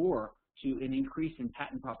opened the door to an increase in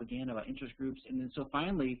patent propaganda by interest groups, and then so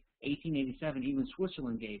finally, 1887, even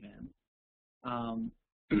Switzerland gave in.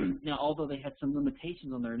 Now, although they had some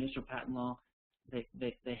limitations on their initial patent law,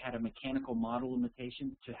 they had a mechanical model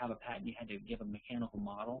limitation. To have a patent, you had to give a mechanical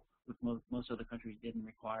model, which most other countries didn't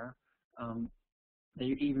require. They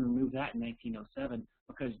even removed that in 1907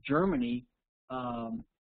 because Germany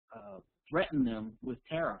threatened them with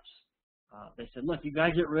tariffs. They said, look, you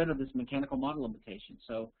guys get rid of this mechanical model limitation.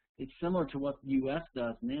 So it's similar to what the U.S.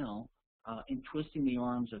 does now in twisting the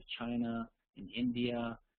arms of China and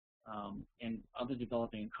India and other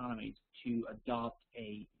developing economies to adopt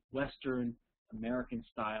a Western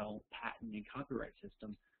American-style patent and copyright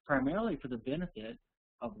system, primarily for the benefit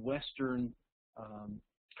of Western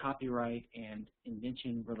copyright and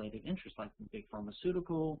invention-related interests, like the big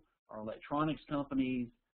pharmaceutical or electronics companies,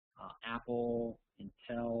 Apple,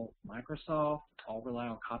 Intel, Microsoft, all rely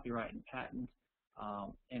on copyright and patent,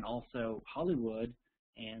 and also Hollywood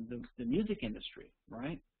and the music industry,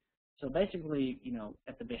 right? So basically,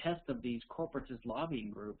 at the behest of these corporatist lobbying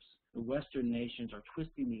groups, the Western nations are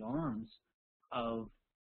twisting the arms of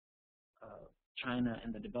China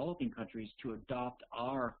and the developing countries to adopt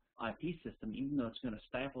our IP system, even though it's going to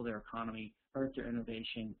stifle their economy, hurt their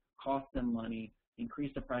innovation, cost them money,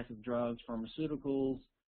 increase the price of drugs, pharmaceuticals,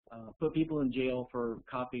 put people in jail for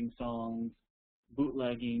copying songs,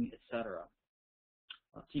 bootlegging, etc.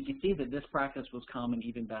 So you can see that this practice was common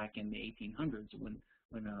even back in the 1800s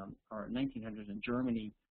or 1900s when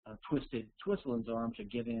Germany twisted Switzerland's arm to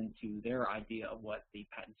give in to their idea of what the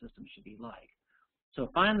patent system should be like. So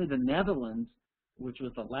finally, the Netherlands, which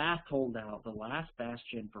was the last holdout, the last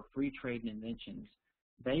bastion for free trade and inventions,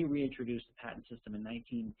 they reintroduced the patent system in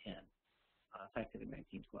 1910, effective in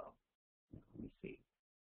 1912. Let me see.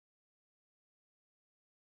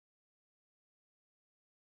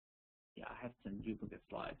 Yeah, I have some duplicate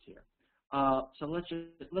slides here. So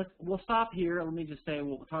we'll stop here. Let me just say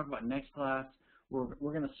we'll talk about next class. We're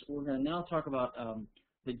gonna now talk about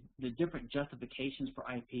the different justifications for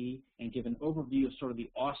IP and give an overview of sort of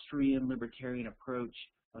the Austrian libertarian approach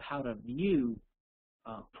of how to view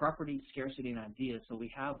property, scarcity, and ideas. So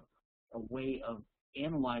we have a way of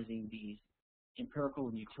analyzing these empirical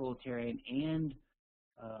and utilitarian and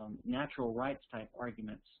natural rights type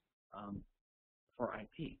arguments for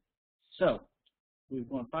IP. So we've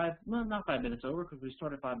gone not 5 minutes over because we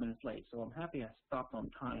started 5 minutes late. So I'm happy I stopped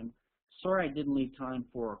on time. Sorry I didn't leave time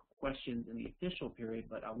for questions in the official period,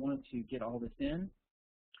 but I wanted to get all this in.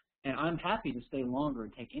 And I'm happy to stay longer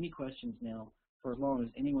and take any questions now for as long as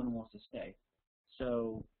anyone wants to stay.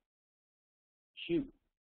 So, shoot.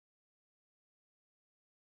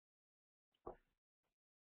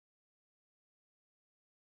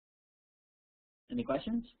 Any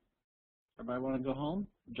questions? Everybody want to go home?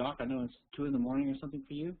 Jock, I know it's 2 in the morning or something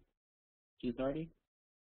for you. 2:30.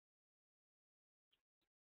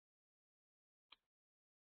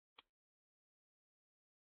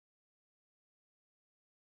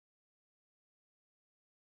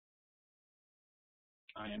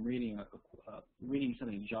 I am reading reading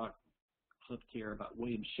something Jacques clipped here about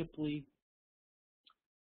William Shipley.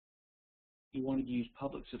 He wanted to use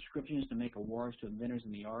public subscriptions to make awards to inventors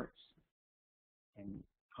in the arts and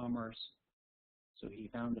commerce. So he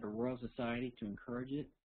founded a Royal Society to encourage it,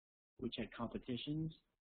 which had competitions.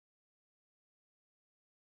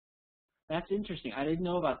 That's interesting. I didn't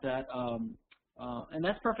know about that. And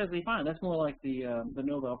that's perfectly fine. That's more like the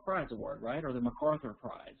Nobel Prize Award, right, or the MacArthur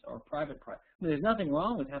Prize, or private prize. I mean, there's nothing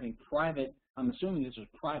wrong with having private. I'm assuming this was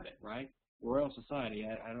private, right? Royal Society.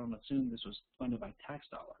 I don't assume this was funded by tax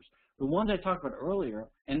dollars. The ones I talked about earlier,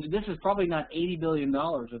 and this is probably not $80 billion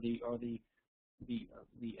or the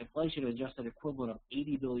inflation-adjusted equivalent of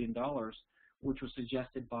 $80 billion, which was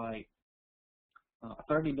suggested by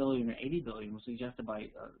 30 billion or 80 billion was suggested by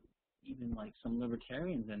even like some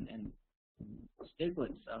libertarians and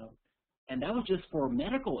Stiglitz, and that was just for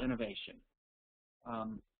medical innovation.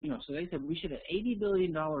 You know, so they said we should have $80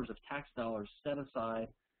 billion of tax dollars set aside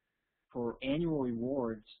for annual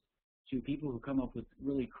rewards to people who come up with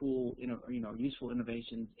really cool, useful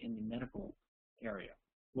innovations in the medical area.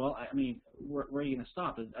 Well, I mean, where are you going to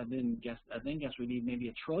stop? I then guess we need maybe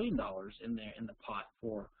 $1 trillion in the pot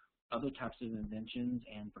for other types of inventions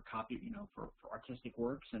and for for artistic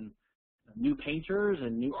works and new painters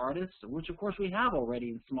and new artists, which of course we have already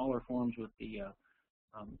in smaller forms with the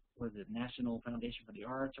what is it, National Foundation for the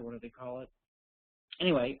Arts, or what do they call it?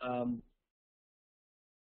 Anyway,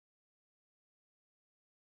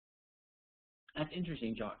 that's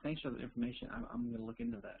interesting, Jock. Thanks for the information. I'm going to look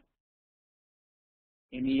into that.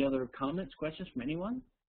 Any other comments, questions from anyone?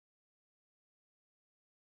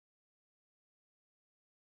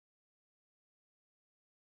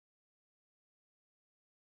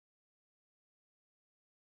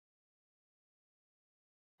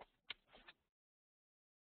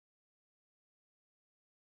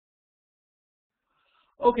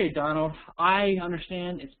 Okay, Donald, I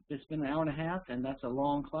understand it's been an hour and a half, and that's a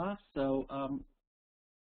long class, so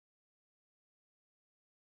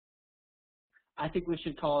I think we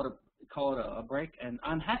should call it a break, and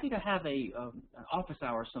I'm happy to have an office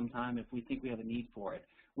hour sometime if we think we have a need for it.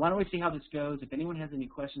 Why don't we see how this goes? If anyone has any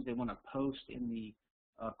questions they want to post in the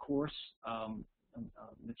course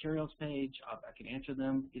materials page, I can answer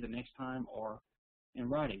them either next time or in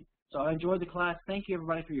writing. So I enjoyed the class. Thank you,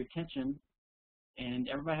 everybody, for your attention. And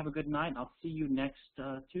everybody have a good night, and I'll see you next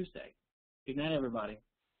Tuesday. Good night, everybody.